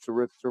low-dose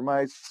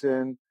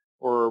erythromycin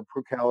or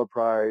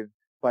prucalopride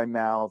by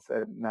mouth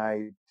at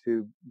night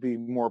to be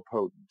more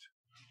potent.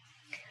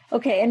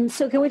 Okay, and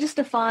so can we just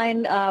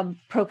define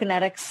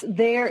prokinetics?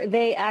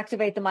 They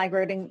activate the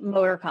migrating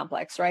motor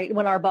complex, right?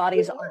 When our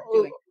bodies aren't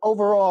doing.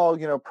 Overall,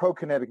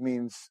 prokinetic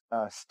means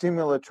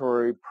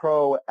stimulatory,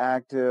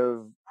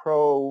 proactive,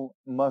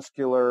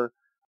 pro-muscular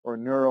or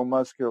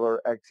neuromuscular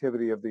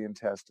activity of the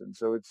intestine.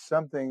 So it's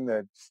something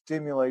that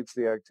stimulates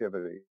the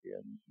activity.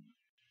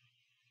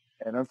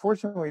 And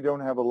unfortunately, we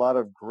don't have a lot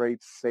of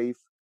great safe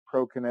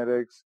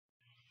prokinetics.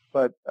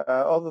 But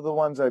all of the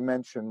ones I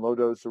mentioned,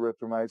 low-dose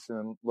erythromycin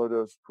and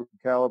low-dose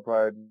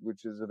prucalopride,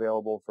 which is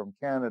available from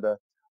Canada,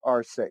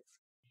 are safe.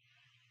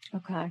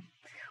 Okay.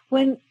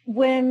 When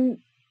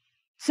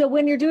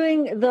you're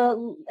doing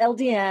the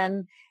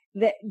LDN,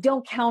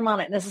 don't count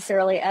on it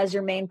necessarily as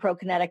your main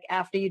prokinetic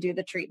after you do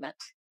the treatment.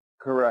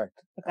 Correct.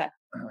 Okay.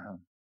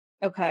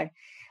 Okay.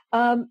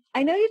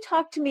 I know you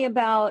talked to me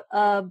about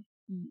a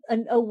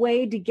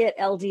way to get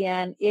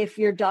LDN if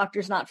your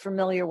doctor's not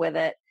familiar with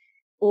it.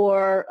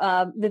 Or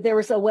that there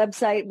was a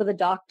website with a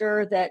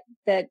doctor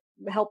that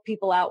helped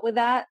people out with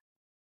that.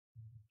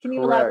 Can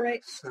you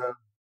elaborate?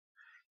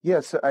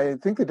 Yes, I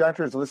think the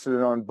doctor is listed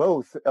on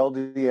both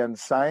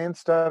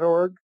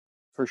LDNscience.org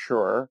for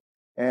sure,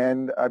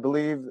 and I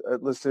believe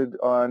listed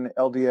on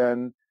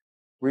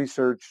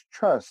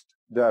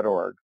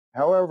LDNresearchtrust.org.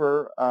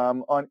 However,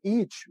 on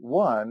each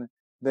one,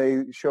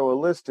 they show a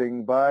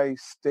listing by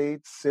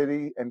state,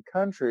 city, and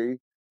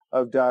country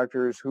of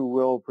doctors who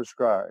will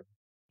prescribe.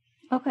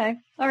 Okay.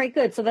 All right,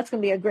 good. So that's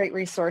going to be a great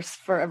resource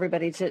for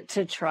everybody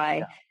to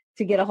try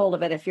to get a hold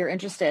of it if you're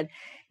interested.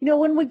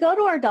 When we go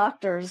to our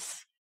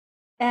doctors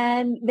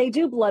and they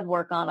do blood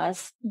work on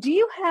us, do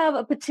you have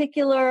a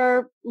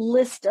particular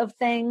list of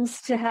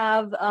things to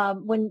have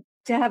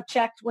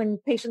checked when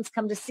patients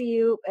come to see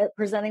you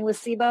presenting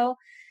with SIBO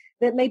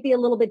that may be a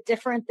little bit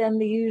different than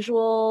the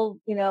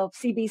usual,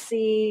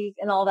 CBC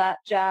and all that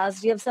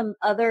jazz? Do you have some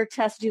other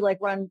tests? Do you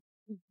run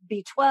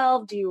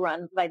B12? Do you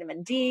run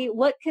vitamin D?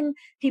 What can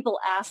people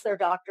ask their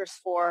doctors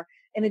for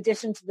in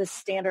addition to the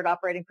standard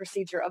operating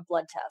procedure of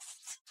blood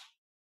tests?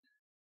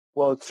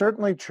 Well, it's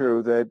certainly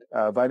true that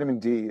vitamin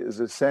D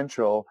is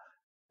essential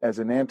as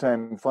an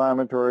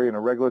anti-inflammatory and a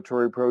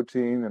regulatory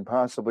protein and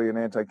possibly an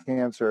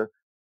anti-cancer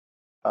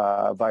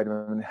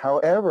vitamin.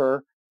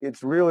 However,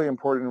 it's really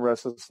important in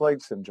restless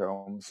leg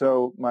syndrome.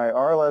 So my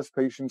RLS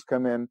patients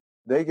come in,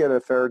 they get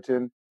a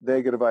ferritin,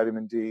 they get a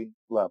vitamin D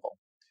level.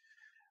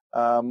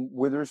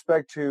 With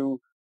respect to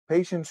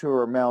patients who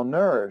are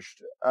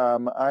malnourished,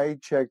 I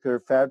check their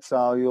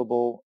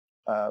fat-soluble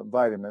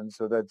vitamins,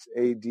 so that's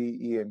A, D,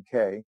 E, and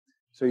K.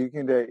 So you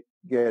can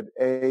get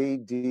A,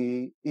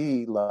 D,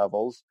 E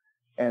levels,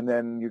 and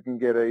then you can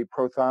get a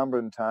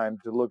prothrombin time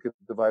to look at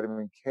the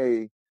vitamin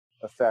K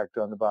effect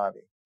on the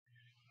body.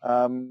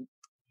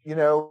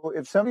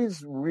 If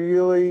somebody's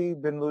really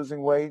been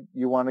losing weight,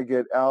 you want to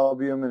get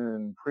albumin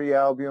and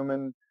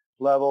pre-albumin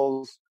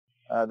levels.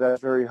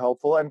 That's very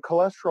helpful. And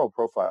cholesterol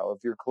profile.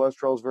 If your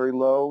cholesterol is very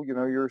low,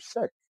 you're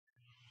sick.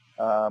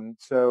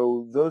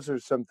 So those are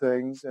some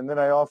things. And then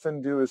I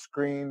often do a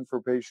screen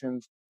for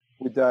patients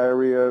with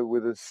diarrhea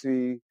with a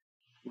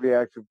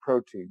C-reactive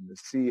protein, the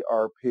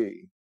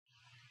CRP,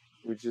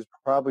 which is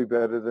probably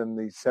better than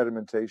the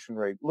sedimentation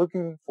rate,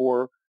 looking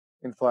for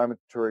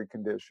inflammatory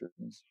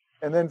conditions.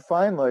 And then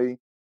finally,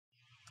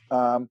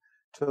 to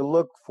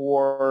look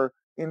for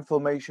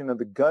inflammation of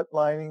the gut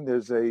lining,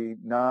 there's a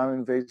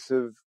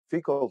non-invasive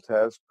fecal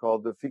test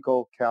called the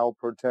fecal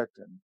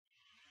calprotectin.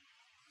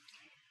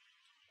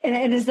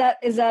 And is that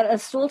a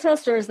stool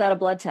test or is that a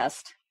blood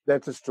test?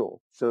 That's a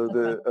stool. So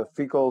a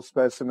fecal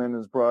specimen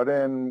is brought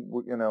in,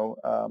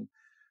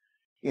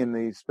 in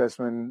the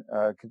specimen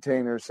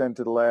container, sent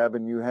to the lab,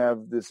 and you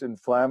have this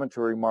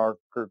inflammatory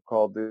marker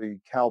called the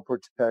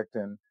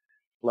calprotectin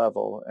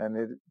level, and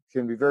it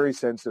can be very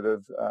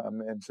sensitive,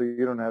 and so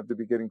you don't have to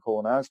be getting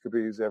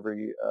colonoscopies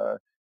every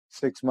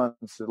 6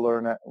 months to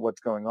learn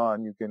what's going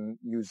on. You can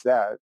use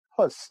that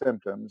plus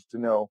symptoms to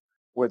know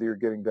whether you're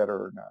getting better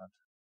or not.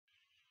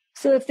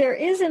 So if there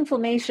is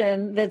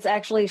inflammation that's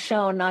actually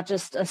shown, not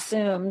just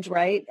assumed,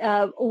 right,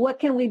 what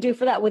can we do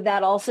for that? Would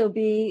that also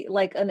be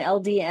like an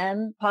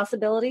LDN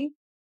possibility?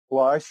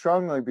 Well, I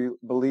strongly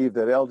believe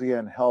that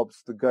LDN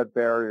helps the gut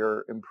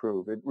barrier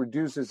improve. It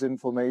reduces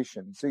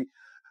inflammation. See,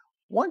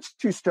 once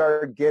you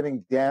start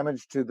getting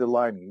damage to the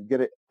lining, you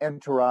get an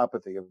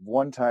enteropathy of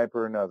one type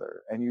or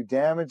another, and you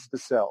damage the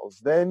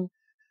cells, then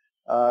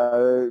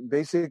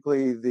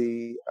basically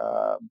the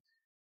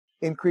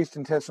increased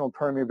intestinal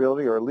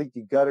permeability or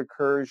leaky gut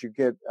occurs. You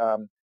get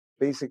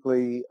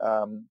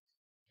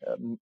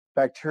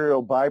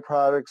bacterial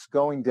byproducts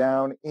going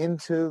down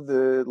into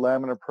the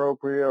lamina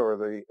propria or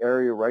the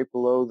area right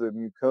below the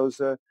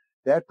mucosa.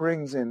 That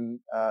brings in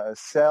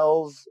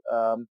cells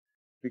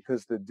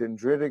because the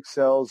dendritic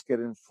cells get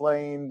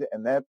inflamed,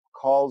 and that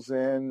calls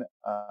in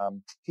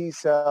T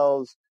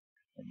cells,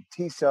 and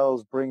T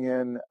cells bring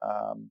in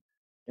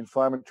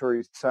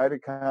inflammatory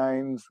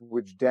cytokines,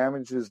 which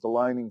damages the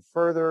lining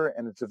further,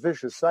 and it's a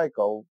vicious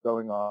cycle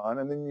going on.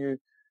 And then you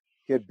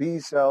get B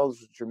cells,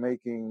 which are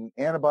making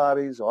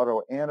antibodies,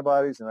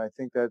 autoantibodies, and I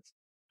think that's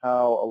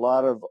how a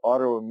lot of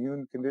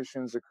autoimmune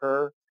conditions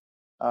occur.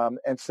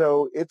 And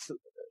so it's,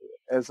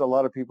 as a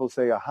lot of people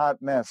say, a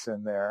hot mess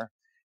in there.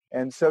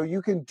 And so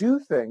you can do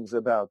things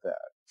about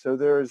that. So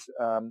there's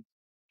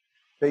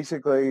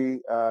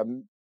basically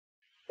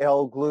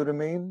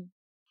L-glutamine,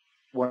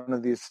 one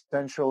of the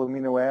essential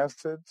amino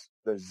acids.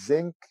 There's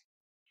zinc.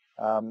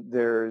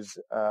 There's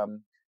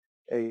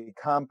a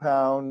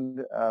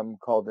compound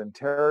called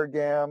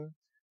interrogam,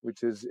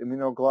 which is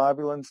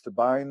immunoglobulins to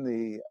bind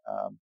the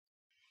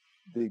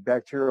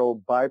bacterial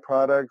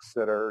byproducts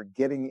that are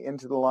getting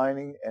into the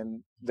lining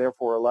and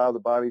therefore allow the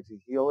body to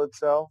heal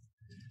itself.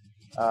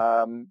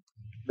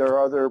 There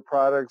are other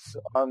products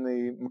on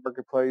the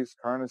marketplace.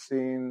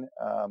 Carnosine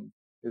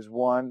is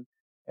one.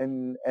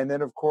 And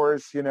then, of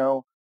course,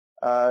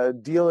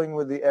 dealing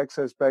with the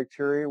excess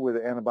bacteria with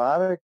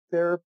antibiotic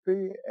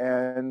therapy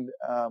and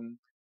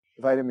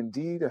vitamin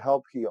D to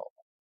help heal.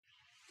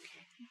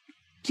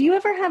 Do you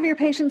ever have your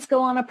patients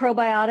go on a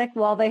probiotic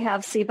while they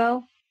have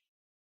SIBO?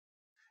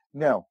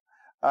 No.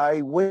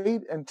 I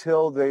wait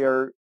until they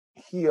are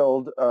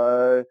healed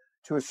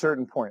to a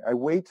certain point. I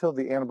wait till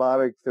the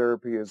antibiotic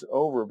therapy is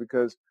over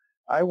because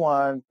I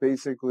want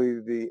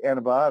basically the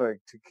antibiotic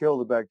to kill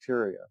the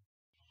bacteria.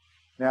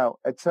 Now,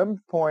 at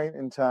some point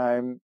in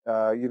time,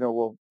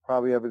 we'll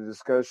probably have a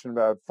discussion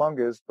about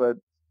fungus, but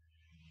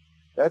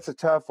that's a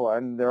tough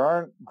one. There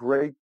aren't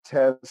great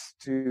tests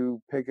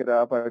to pick it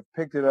up. I've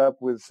picked it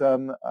up with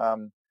some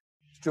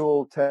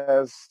stool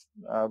tests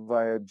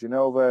via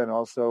Genova and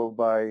also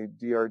by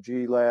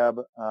DRG lab,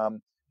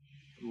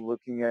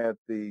 looking at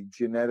the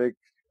genetic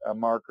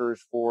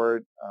markers for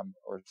it,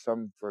 or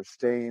some for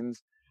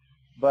stains.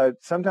 But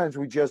sometimes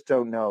we just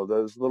don't know.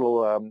 Those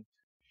little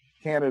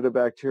Candida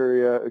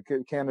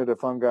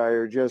fungi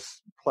are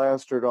just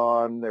plastered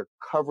on. They're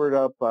covered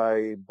up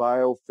by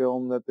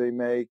biofilm that they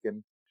make.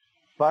 And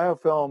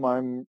biofilm,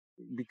 I'm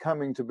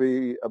becoming to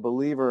be a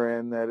believer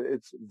in that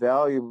it's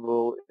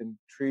valuable in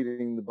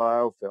treating the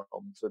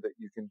biofilm so that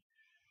you can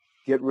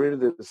get rid of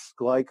this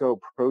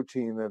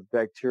glycoprotein that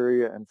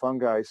bacteria and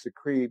fungi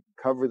secrete,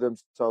 cover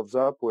themselves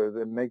up with,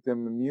 and make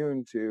them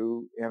immune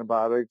to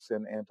antibiotics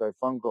and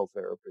antifungal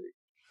therapy.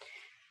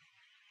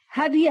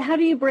 How do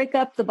you break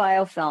up the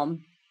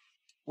biofilm?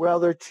 Well,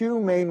 there are two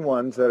main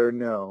ones that are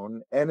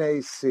known: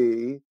 NAC,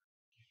 it's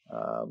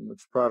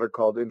a product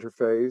called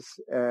Interface,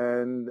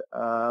 and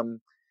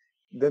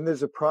then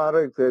there's a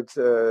product that's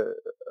a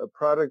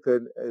product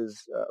that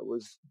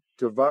was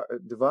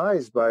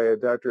devised by a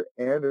Dr.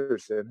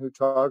 Anderson, who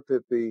talked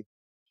at the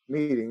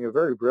meeting, a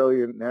very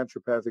brilliant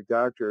naturopathic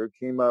doctor,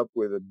 who came up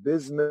with a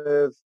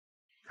bismuth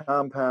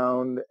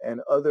compound and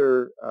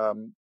other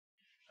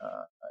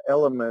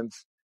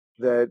elements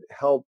that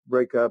help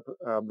break up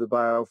the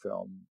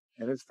biofilm.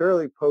 And it's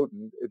fairly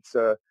potent. It's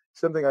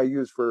something I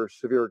use for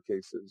severe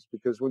cases,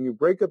 because when you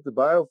break up the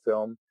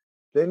biofilm,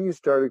 then you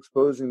start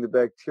exposing the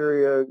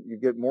bacteria, you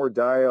get more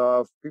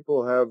die-off.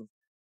 People have,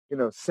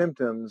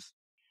 symptoms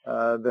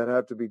that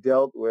have to be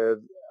dealt with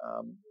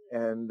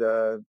and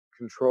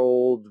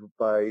controlled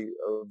by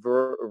a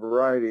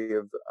variety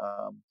of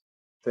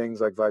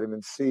things like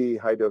vitamin C,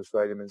 high-dose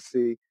vitamin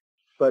C.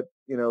 But,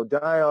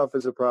 die-off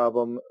is a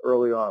problem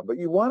early on. But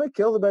you want to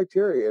kill the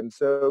bacteria. And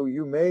so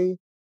you may,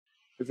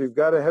 if you've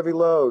got a heavy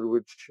load,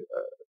 which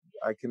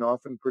I can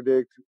often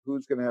predict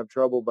who's going to have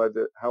trouble by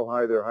how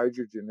high their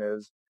hydrogen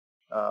is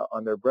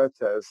on their breath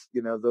tests,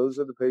 those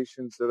are the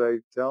patients that I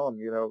tell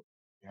them,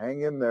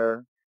 hang in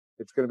there.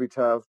 It's going to be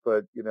tough,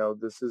 but,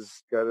 this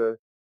is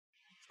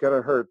it's got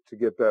to hurt to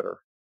get better.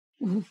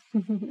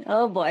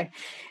 Oh, boy.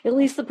 At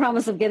least the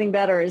promise of getting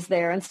better is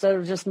there instead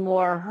of just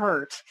more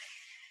hurt.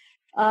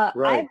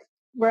 Right.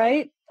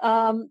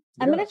 I'm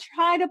going to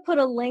try to put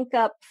a link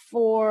up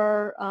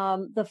for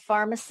the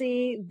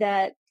pharmacy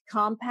that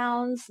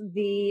compounds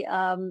the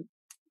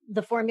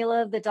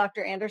formula that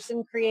Dr.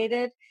 Anderson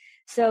created,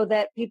 so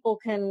that people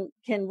can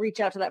reach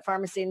out to that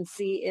pharmacy and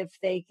see if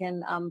they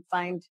can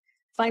find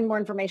more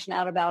information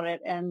out about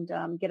it and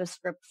get a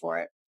script for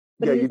it.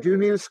 But you do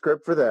need a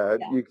script for that.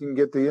 Yeah. You can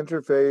get the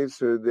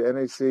interface or the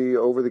NAC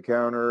over the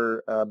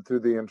counter through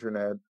the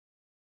internet.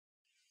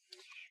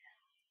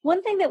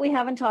 One thing that we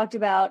haven't talked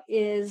about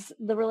is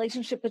the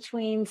relationship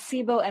between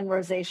SIBO and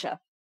rosacea.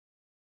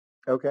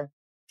 Okay.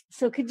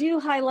 So could you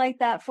highlight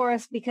that for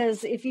us?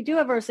 Because if you do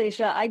have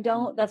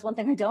rosacea, that's one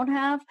thing I don't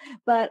have,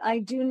 but I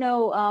do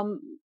know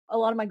a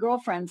lot of my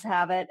girlfriends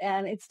have it,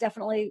 and it's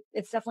definitely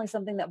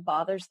something that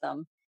bothers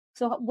them.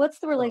 So what's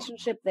the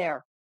relationship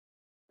there?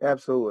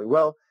 Absolutely.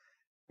 Well,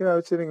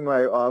 sitting in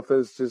my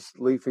office, just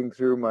leafing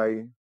through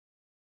my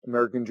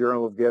American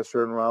Journal of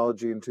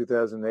Gastroenterology in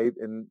 2008,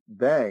 and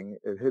bang,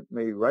 it hit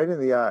me right in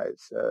the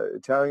eyes.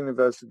 Italian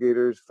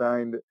investigators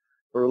find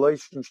a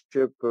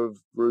relationship of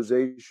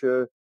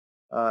rosacea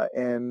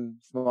and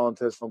small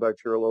intestinal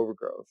bacterial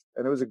overgrowth.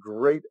 And it was a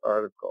great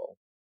article.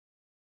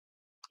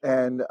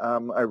 And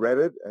I read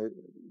it. It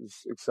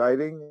was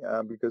exciting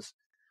because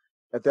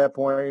at that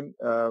point,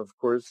 of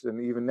course,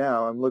 and even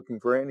now, I'm looking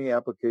for any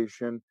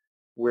application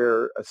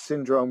where a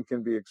syndrome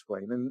can be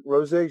explained. And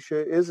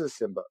rosacea is a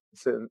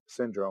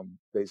syndrome,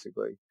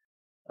 basically.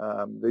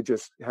 They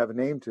just have a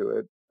name to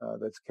it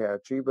that's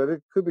catchy, but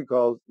it could be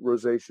called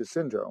rosacea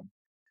syndrome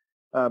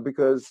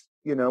because,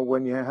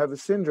 when you have a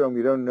syndrome,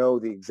 you don't know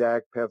the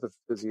exact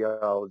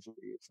pathophysiology.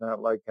 It's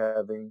not like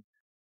having,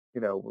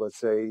 let's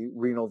say,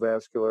 renal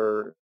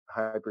vascular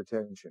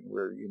hypertension,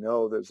 where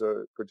there's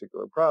a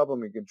particular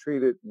problem, you can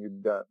treat it, and you're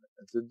done.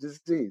 It's a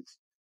disease.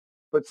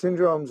 But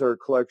syndromes are a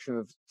collection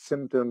of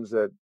symptoms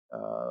that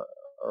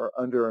are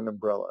under an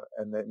umbrella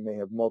and that may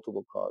have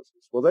multiple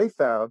causes. Well, they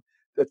found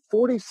that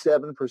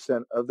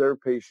 47% of their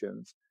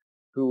patients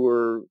who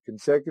were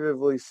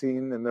consecutively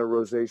seen in their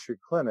rosacea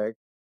clinic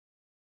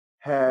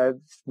had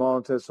small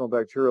intestinal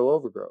bacterial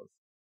overgrowth.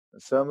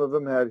 Some of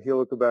them had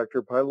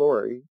Helicobacter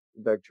pylori,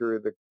 bacteria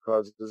that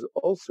causes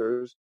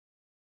ulcers,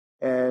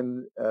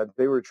 and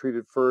they were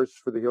treated first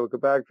for the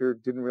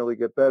Helicobacter, didn't really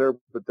get better,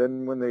 but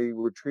then when they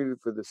were treated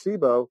for the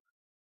SIBO,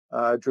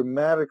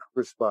 dramatic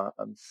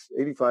response,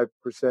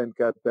 85%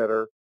 got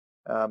better.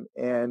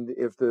 And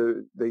if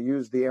they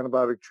used the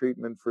antibiotic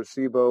treatment for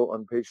SIBO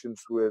on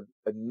patients with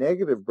a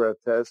negative breath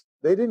test,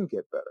 they didn't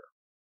get better.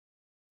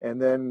 And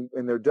then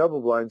in their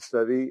double-blind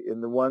study,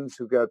 in the ones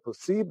who got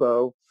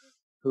placebo,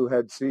 who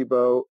had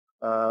SIBO,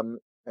 and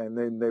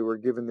then they were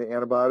given the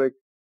antibiotic,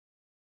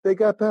 they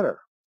got better.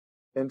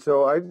 And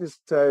so I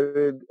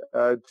decided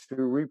to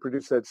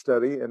reproduce that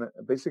study. And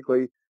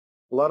basically,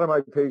 a lot of my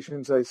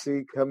patients I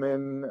see come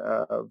in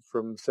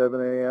from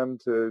 7 a.m.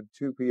 to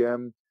 2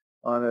 p.m.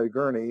 on a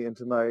gurney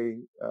into my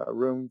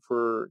room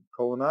for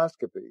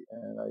colonoscopy.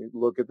 And I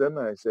look at them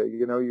and I say,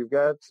 you've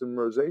got some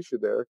rosacea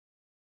there.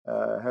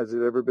 Has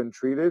it ever been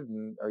treated?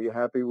 And are you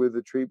happy with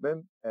the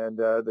treatment? And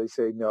they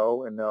say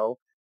no and no.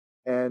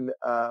 And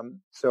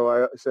so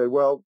I said,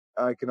 well,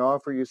 I can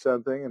offer you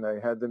something. And I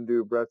had them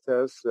do a breath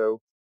test.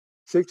 So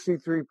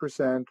 63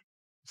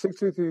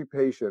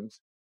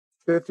 patients,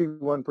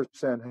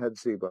 51% had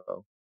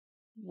SIBO.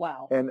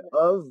 Wow. And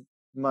of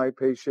my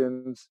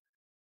patients,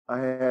 I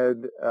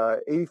had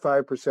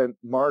 85%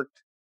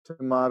 marked to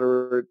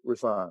moderate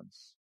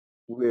response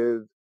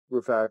with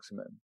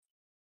rifaximin.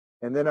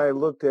 And then I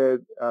looked at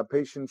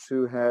patients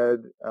who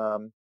had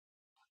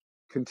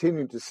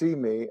continued to see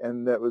me,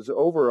 and that was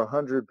over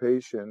 100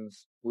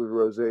 patients with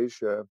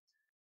rosacea.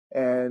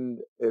 And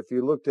if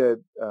you looked at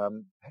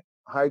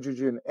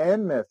hydrogen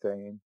and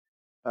methane,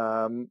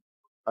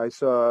 I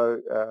saw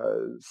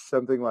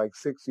something like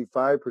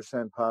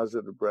 65%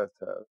 positive breath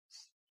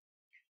tests.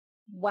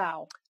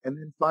 Wow. And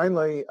then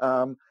finally,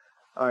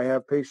 I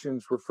have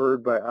patients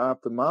referred by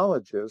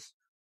ophthalmologists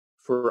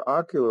for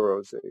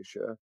ocular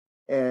rosacea.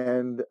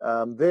 And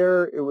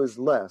there it was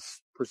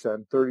less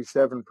percent,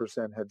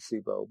 37% had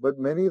SIBO. But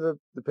many of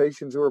the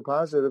patients who were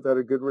positive had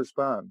a good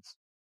response.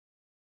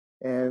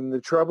 And the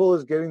trouble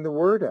is getting the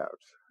word out.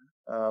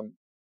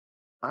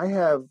 I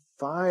have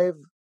 5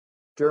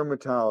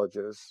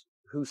 dermatologists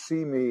who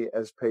see me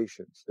as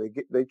patients.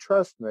 They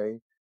trust me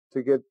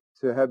to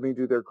have me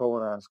do their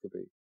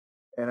colonoscopy.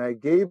 And I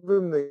gave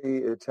them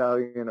the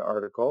Italian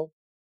article,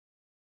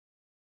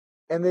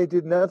 and they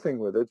did nothing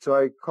with it. So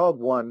I called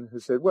one who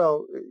said,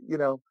 well,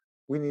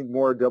 we need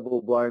more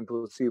double-blind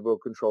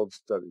placebo-controlled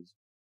studies.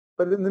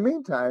 But in the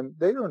meantime,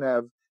 they don't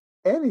have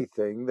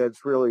anything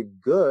that's really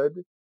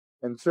good,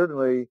 and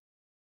certainly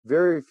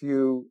very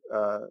few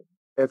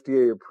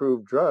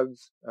FDA-approved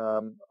drugs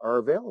are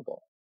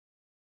available.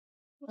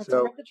 It's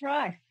worth a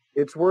try.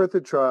 It's worth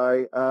a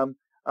try.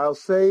 I'll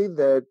say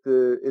that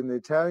in the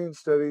Italian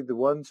study, the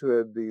ones who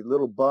had the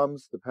little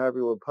bumps, the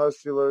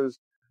papulopustules,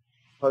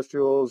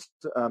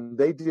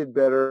 they did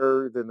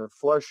better than the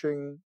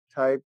flushing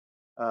type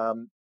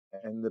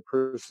and the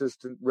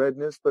persistent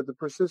redness. But the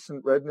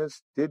persistent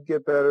redness did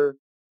get better.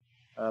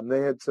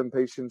 They had some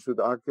patients with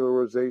ocular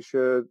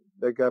rosacea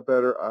that got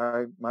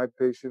better. My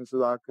patients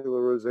with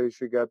ocular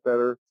rosacea got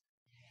better.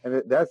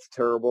 And that's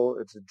terrible.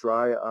 It's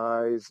dry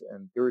eyes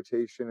and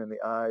irritation in the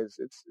eyes.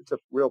 It's a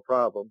real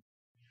problem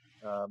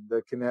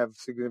that can have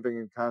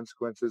significant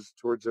consequences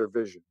towards their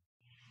vision.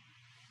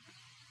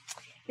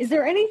 Is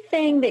there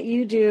anything that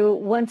you do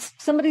once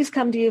somebody's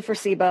come to you for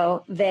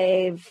SIBO,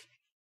 they've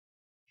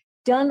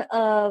done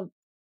a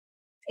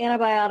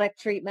antibiotic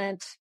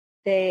treatment,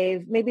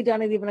 they've maybe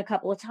done it even a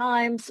couple of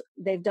times,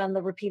 they've done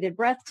the repeated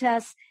breath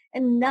tests,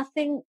 and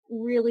nothing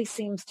really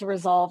seems to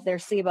resolve their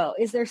SIBO?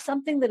 Is there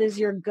something that is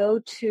your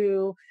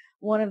go-to,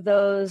 one of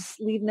those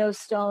leave no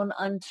stone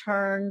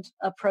unturned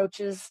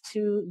approaches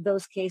to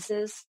those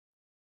cases?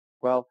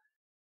 Well,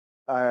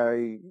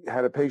 I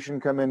had a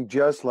patient come in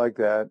just like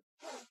that,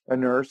 a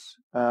nurse,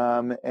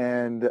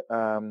 and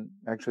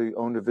actually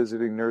owned a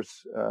visiting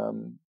nurse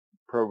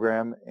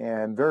program,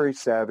 and very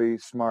savvy,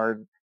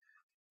 smart.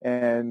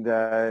 And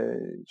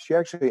she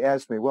actually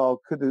asked me,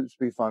 well, could this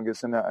be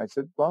fungus? And I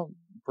said, well,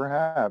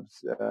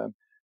 perhaps.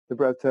 The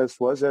breath test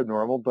was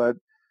abnormal, but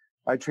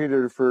I treated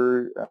her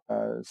for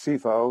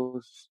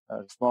SIFO,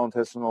 small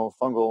intestinal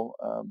fungal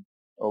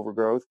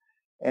overgrowth,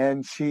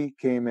 and she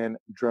came in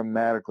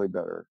dramatically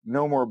better.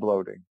 No more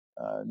bloating,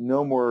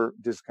 no more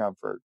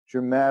discomfort,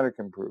 dramatic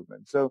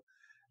improvement. So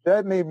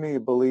that made me a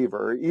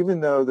believer, even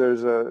though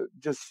there's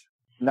just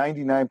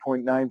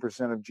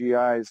 99.9% of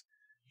GIs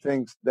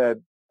thinks that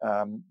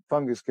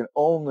fungus can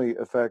only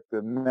affect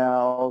the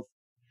mouth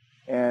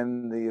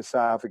and the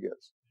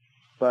esophagus.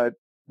 But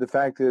the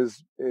fact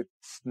is,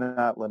 it's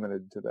not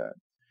limited to that.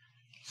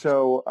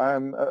 So I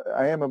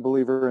am a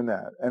believer in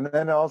that. And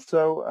then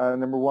also,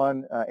 number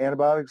one,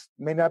 antibiotics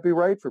may not be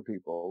right for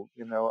people.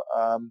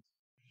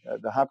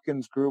 The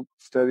Hopkins group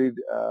studied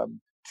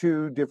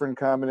 2 different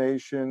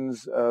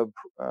combinations of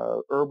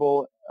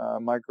herbal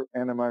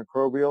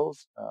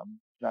antimicrobials,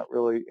 not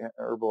really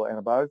herbal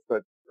antibiotics,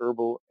 but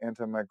herbal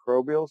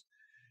antimicrobials,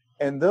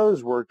 and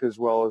those worked as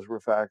well as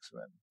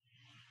rifaximin.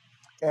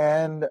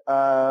 And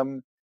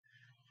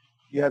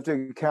you have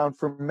to account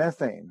for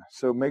methane,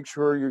 so make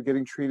sure you're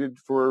getting treated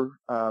for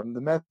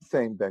the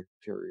methane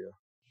bacteria.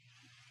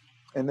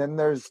 And then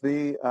there's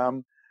the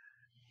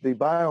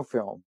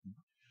biofilm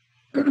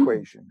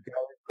equation. You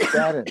gotta put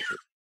that into.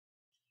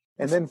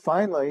 And then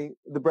finally,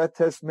 the breath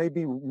test may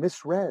be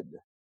misread.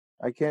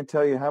 I can't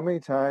tell you how many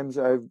times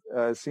I've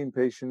seen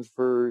patients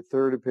for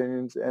third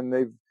opinions, and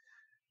they've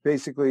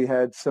basically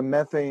had some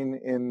methane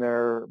in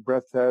their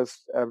breath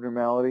test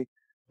abnormality,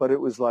 but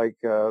it was like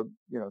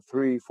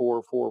 3, 4,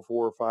 4,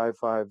 4, 5,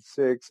 5,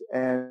 6,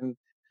 and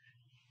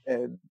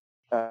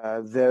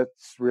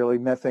that's really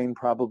methane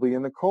probably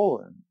in the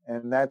colon,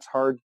 and that's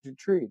hard to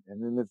treat.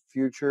 And in the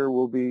future,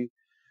 we'll be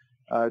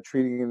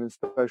treating it in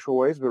special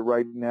ways, but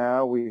right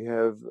now we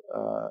have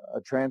a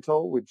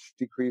Trantol, which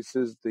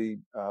decreases the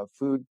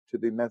food to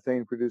the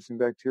methane-producing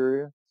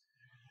bacteria.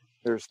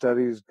 There are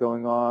studies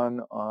going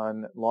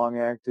on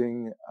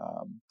long-acting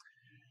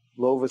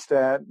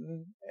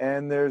lovastatin,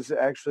 and there's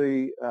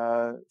actually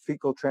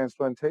fecal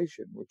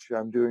transplantation, which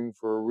I'm doing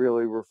for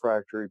really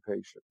refractory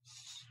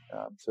patients.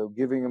 So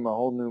giving them a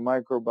whole new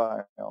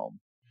microbiome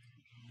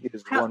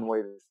is one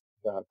way to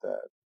stop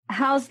that.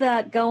 How's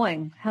that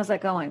going?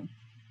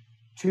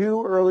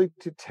 Too early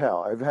to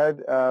tell. I've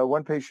had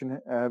one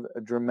patient have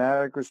a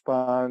dramatic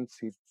response.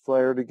 He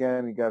flared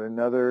again. He got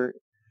another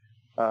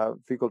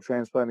fecal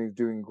transplant. He's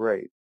doing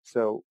great.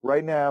 So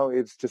right now,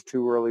 it's just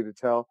too early to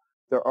tell.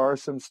 There are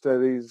some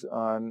studies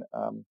on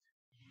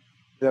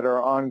that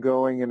are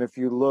ongoing, and if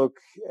you look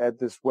at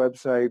this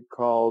website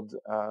called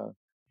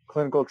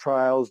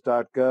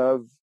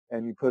clinicaltrials.gov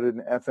and you put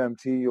in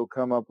FMT, you'll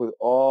come up with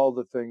all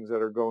the things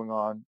that are going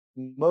on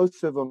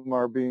most of them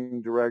are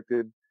being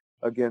directed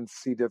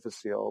against C.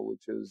 difficile,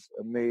 which is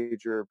a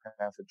major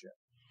pathogen.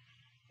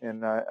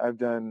 And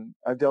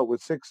I've dealt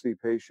with 60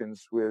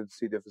 patients with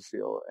C.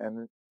 difficile,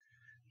 and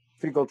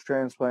fecal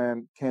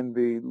transplant can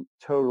be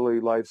totally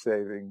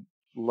life-saving,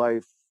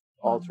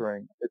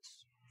 life-altering.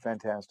 It's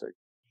fantastic.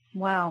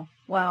 Wow.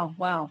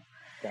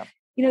 Yeah.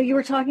 You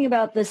were talking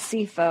about the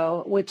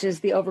SIFO, which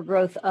is the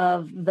overgrowth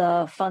of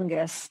the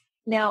fungus.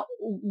 Now,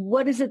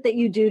 what is it that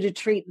you do to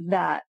treat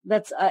that?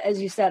 That's,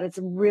 as you said, it's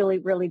really,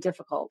 really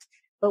difficult.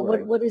 But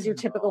Right. what is your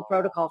typical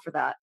protocol for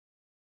that?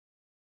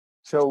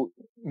 So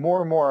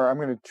more and more, I'm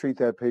going to treat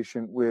that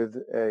patient with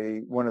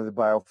one of the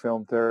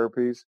biofilm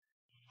therapies,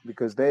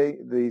 because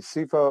the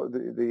SIFO,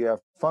 the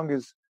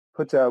fungus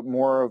puts out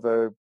more of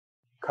a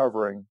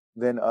covering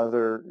than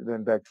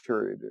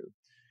bacteria do.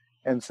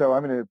 And so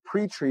I'm going to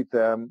pre-treat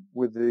them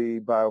with the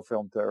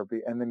biofilm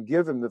therapy and then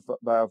give them the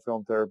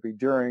biofilm therapy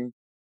during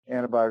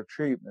antibiotic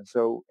treatment.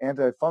 So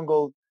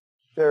antifungal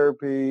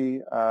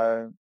therapy,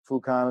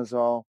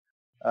 fluconazole,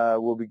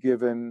 will be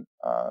given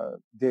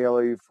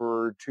daily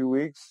for 2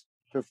 weeks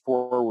to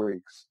 4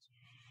 weeks.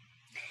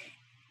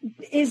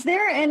 Is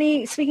there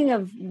any, speaking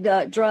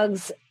of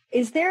drugs,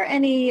 is there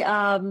any,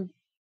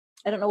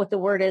 I don't know what the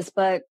word is,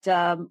 but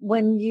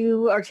when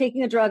you are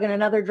taking a drug and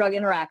another drug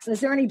interacts, is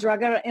there any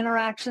drug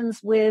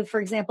interactions with, for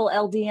example,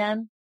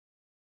 LDN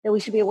that we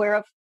should be aware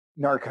of?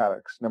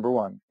 Narcotics, number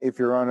one. If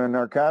you're on a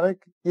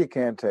narcotic, you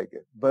can't take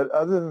it. But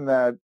other than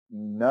that,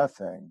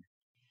 nothing.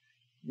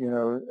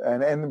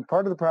 And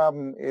part of the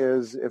problem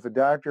is if a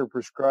doctor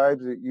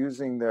prescribes it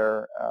using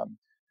their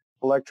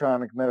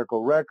electronic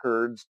medical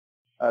records,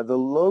 the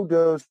low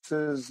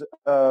doses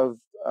of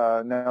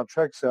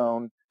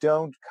naltrexone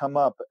don't come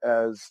up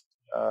as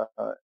a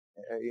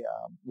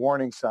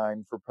warning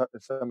sign for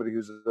somebody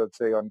who's, let's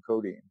say, on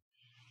codeine.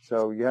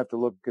 So you have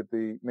to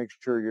make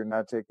sure you're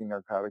not taking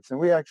narcotics. And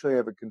we actually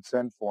have a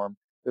consent form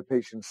the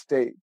patients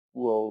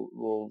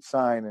will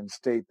sign and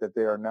state that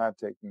they are not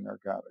taking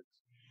narcotics.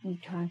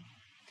 Okay.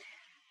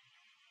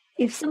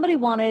 If somebody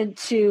wanted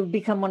to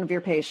become one of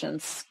your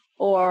patients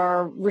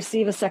or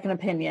receive a second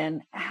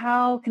opinion,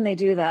 how can they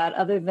do that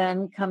other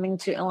than coming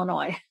to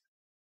Illinois?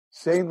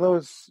 St.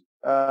 Louis,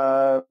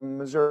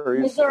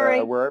 Missouri is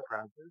where I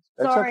practice.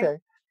 That's Sorry. Okay.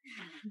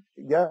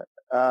 Yeah.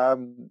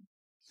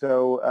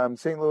 So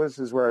St. Louis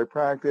is where I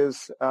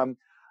practice.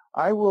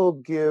 I will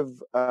give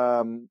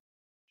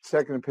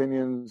second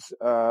opinions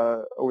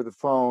over the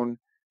phone,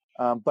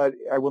 but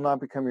I will not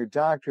become your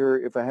doctor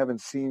if I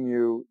haven't seen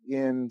you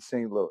in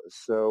St. Louis.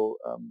 So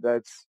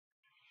that's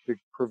the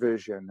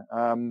provision.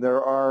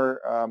 There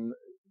are a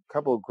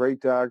couple of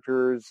great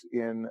doctors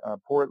in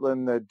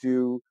Portland that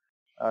do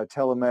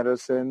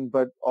telemedicine,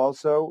 but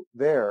also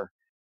they're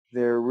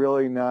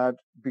really not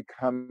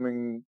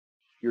becoming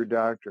your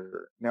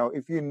doctor. Now,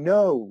 if you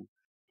know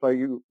by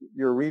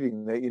your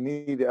reading that you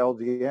need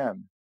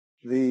LDN,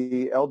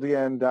 the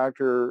LDN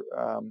doctor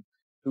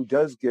who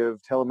does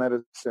give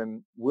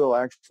telemedicine will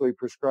actually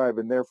prescribe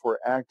and therefore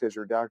act as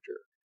your doctor.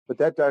 But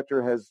that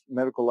doctor has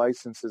medical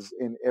licenses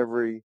in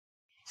every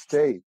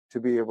state to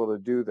be able to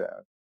do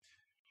that.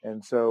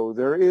 And so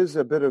there is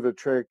a bit of a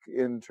trick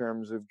in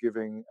terms of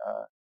giving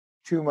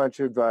too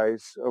much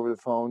advice over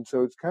the phone.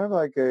 So it's kind of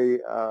like a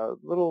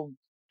little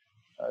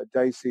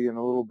dicey in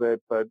a little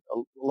bit, but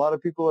a lot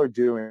of people are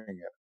doing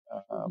it.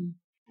 A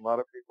lot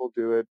of people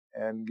do it,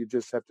 and you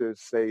just have to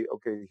say,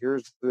 okay,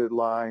 here's the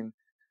line.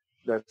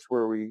 That's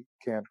where we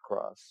can't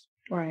cross.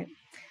 Right.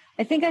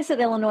 I think I said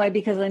Illinois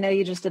because I know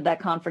you just did that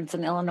conference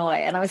in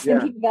Illinois, and I was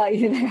thinking about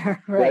you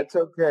there. Right. That's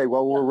okay.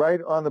 Well, we're right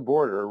on the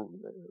border,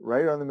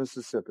 right on the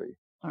Mississippi.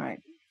 All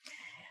right.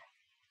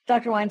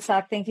 Dr.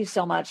 Weinstock, thank you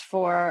so much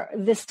for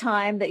this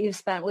time that you've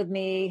spent with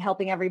me,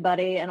 helping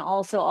everybody, and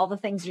also all the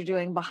things you're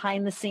doing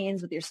behind the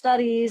scenes with your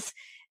studies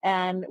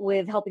and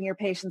with helping your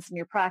patients in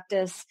your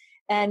practice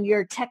and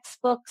your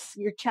textbooks,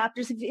 your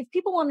chapters. If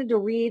people wanted to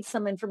read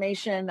some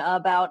information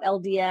about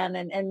LDN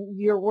and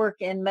your work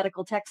in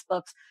medical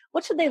textbooks,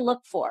 what should they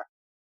look for?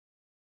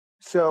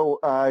 So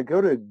go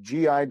to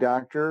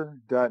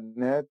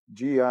gidoctor.net,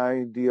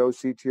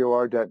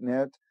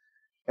 gidoctor.net.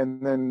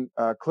 And then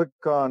click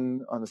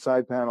on the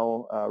side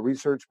panel,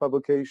 research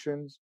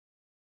publications.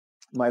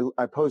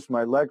 I post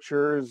my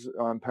lectures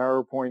on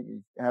PowerPoint.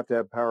 You have to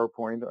have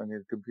PowerPoint on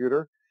your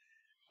computer.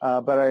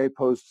 But I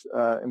post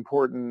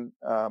important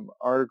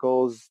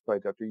articles by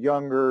Dr.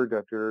 Younger,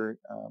 Dr.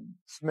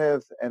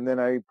 Smith, and then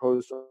I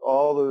post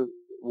all the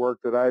work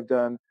that I've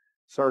done,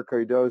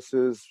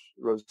 sarcoidosis,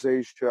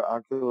 rosacea,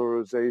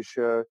 ocular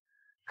rosacea,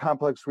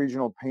 complex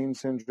regional pain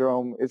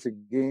syndrome. It's a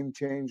game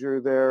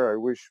changer there. I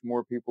wish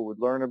more people would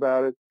learn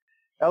about it.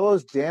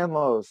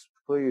 Ehlers-Danlos,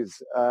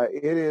 please.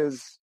 It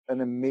is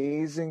an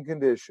amazing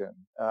condition.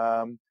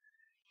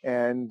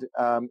 And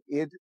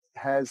it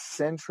has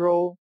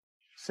central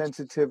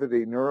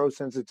sensitivity,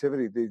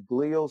 neurosensitivity. The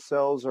glial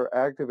cells are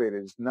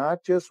activated. It's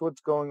not just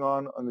what's going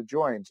on the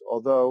joints,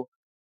 although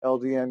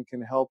LDN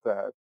can help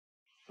that.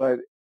 But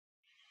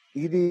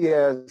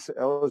EDS,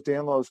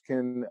 Ehlers-Danlos,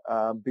 can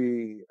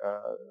be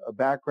a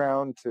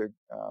background to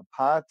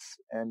POTS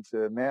and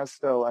to mast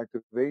cell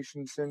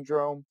activation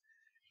syndrome,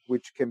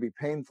 which can be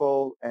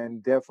painful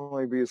and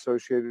definitely be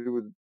associated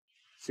with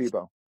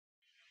SIBO.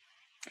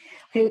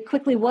 Okay,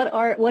 quickly,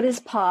 what is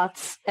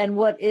POTS and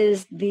what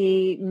is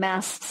the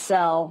mast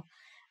cell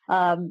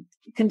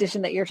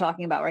condition that you're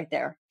talking about right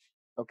there?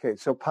 Okay,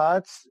 so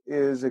POTS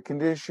is a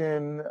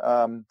condition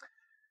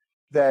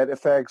that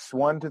affects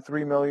 1 to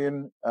 3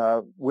 million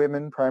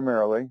women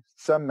primarily,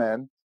 some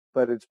men,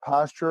 but it's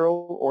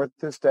postural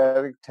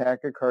orthostatic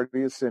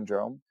tachycardia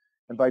syndrome.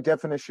 And by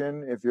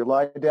definition, if you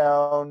lie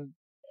down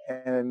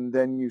and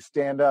then you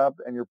stand up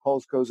and your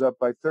pulse goes up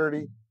by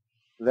 30,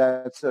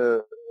 that's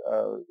a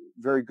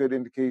very good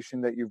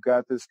indication that you've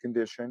got this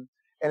condition.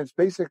 And it's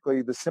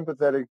basically the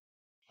sympathetic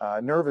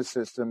nervous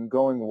system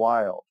going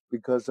wild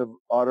because of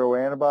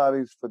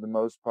autoantibodies for the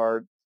most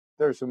part.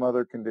 There's some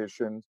other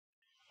conditions.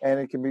 And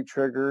it can be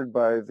triggered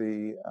by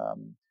the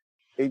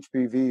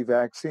HPV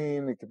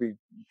vaccine. It can be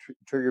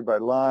triggered by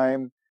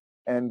Lyme.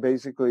 And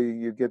basically,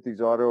 you get these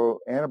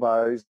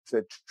autoantibodies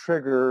that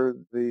trigger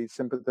the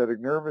sympathetic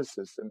nervous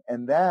system.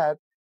 And that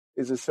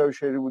is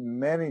associated with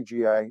many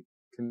GI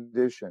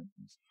conditions.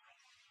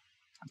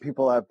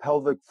 People have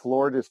pelvic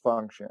floor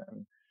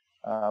dysfunction.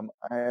 I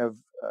have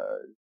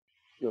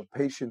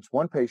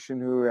one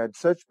patient who had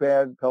such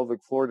bad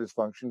pelvic floor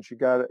dysfunction, she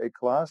got a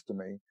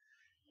colostomy.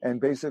 And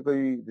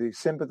basically, the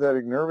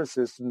sympathetic nervous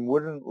system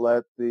wouldn't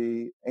let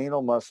the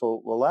anal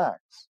muscle relax.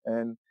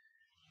 And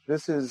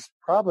this is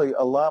probably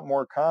a lot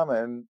more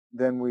common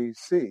than we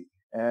see.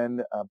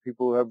 And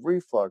people who have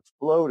reflux,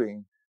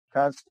 bloating,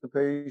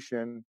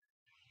 constipation,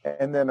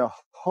 and then a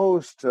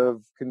host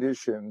of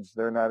conditions.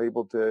 They're not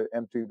able to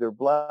empty their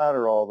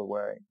bladder all the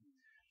way.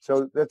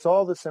 So that's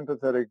all the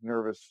sympathetic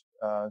nervous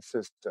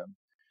system.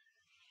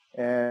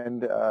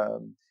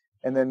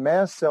 And then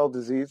mast cell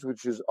disease,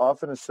 which is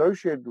often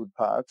associated with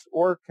POTS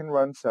or can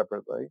run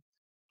separately,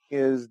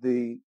 is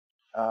the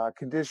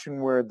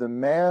condition where the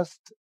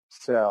mast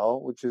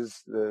cell, which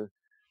is the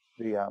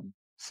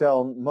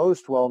cell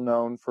most well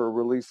known for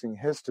releasing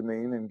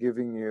histamine and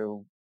giving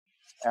you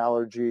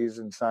allergies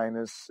and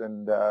sinus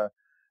and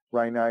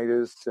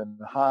rhinitis and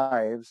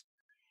hives,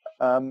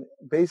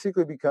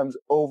 basically becomes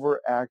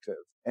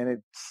overactive. And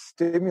it's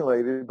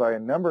stimulated by a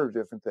number of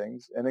different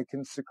things, and it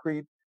can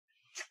secrete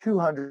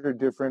 200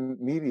 different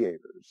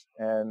mediators.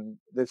 And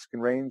this can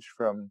range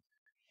from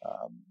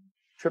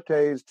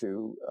tryptase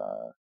to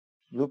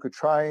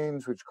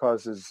leukotrienes, which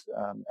causes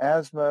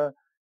asthma,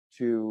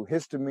 to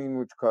histamine,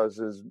 which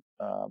causes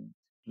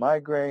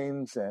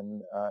migraines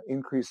and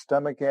increased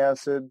stomach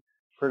acid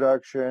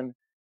production,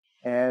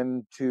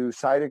 and to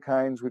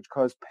cytokines, which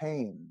cause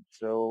pain.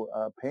 So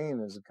pain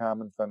is a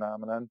common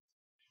phenomenon.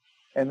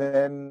 And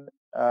then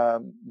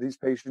these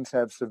patients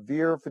have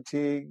severe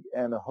fatigue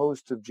and a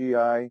host of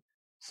GI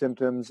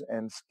symptoms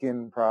and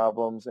skin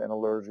problems and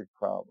allergic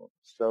problems.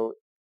 So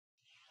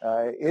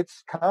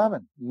it's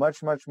common,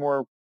 much, much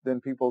more than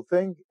people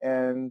think.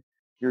 And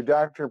your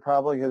doctor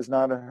probably has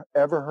not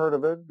ever heard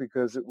of it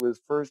because it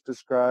was first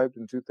described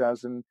in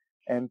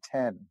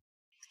 2010.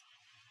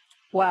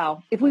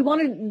 Wow. If we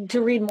wanted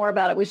to read more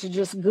about it, we should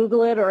just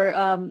Google it, or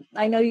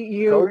I know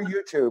you... Go to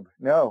YouTube.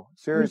 No,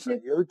 seriously.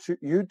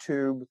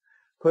 YouTube,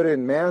 put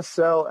in mast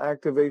cell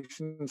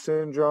activation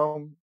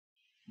syndrome,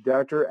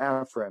 Dr.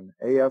 Afrin,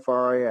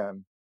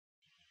 A-F-R-I-N.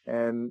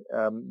 And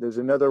there's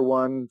another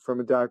one from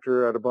a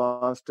doctor out of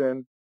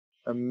Boston.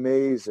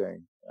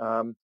 Amazing.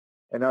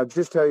 And I'll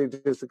just tell you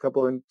just a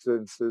couple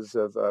instances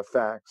of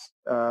facts.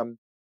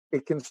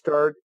 It can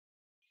start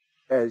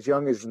as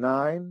young as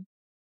 9.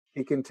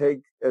 It can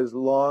take as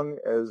long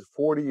as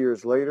 40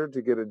 years later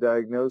to get a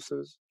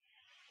diagnosis,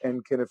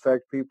 and can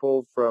affect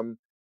people from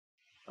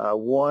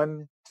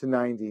 1 to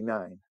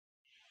 99.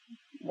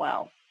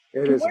 Wow.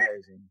 It is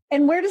amazing.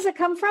 And where does it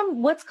come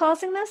from? What's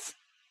causing this?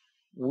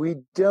 We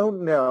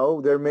don't know.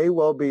 There may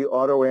well be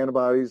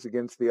autoantibodies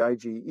against the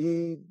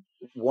IgE.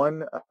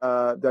 One,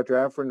 Dr.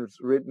 Afrin has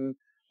written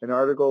an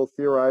article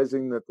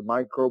theorizing that the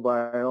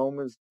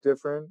microbiome is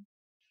different.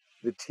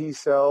 The T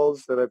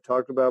cells that I've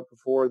talked about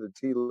before, the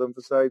T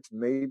lymphocytes,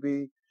 may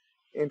be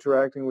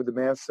interacting with the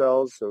mast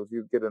cells. So if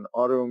you get an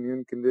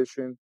autoimmune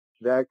condition,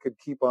 that could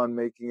keep on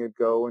making it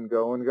go and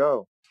go and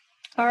go.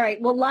 All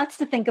right. Well, lots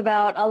to think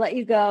about. I'll let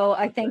you go.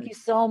 I thank you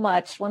so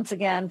much once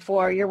again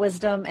for your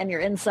wisdom and your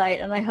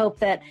insight. And I hope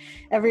that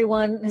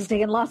everyone has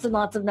taken lots and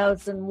lots of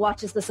notes and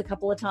watches this a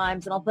couple of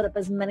times. And I'll put up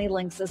as many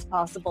links as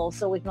possible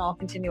so we can all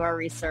continue our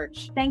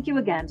research. Thank you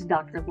again to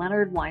Dr.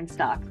 Leonard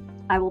Weinstock.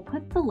 I will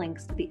put the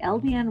links to the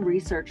LDN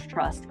Research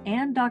Trust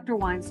and Dr.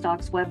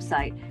 Weinstock's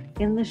website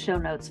in the show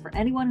notes for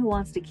anyone who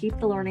wants to keep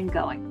the learning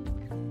going.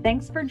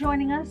 Thanks for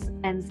joining us,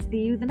 and see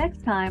you the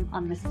next time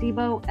on the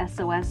SIBO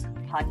SOS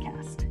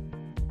Podcast.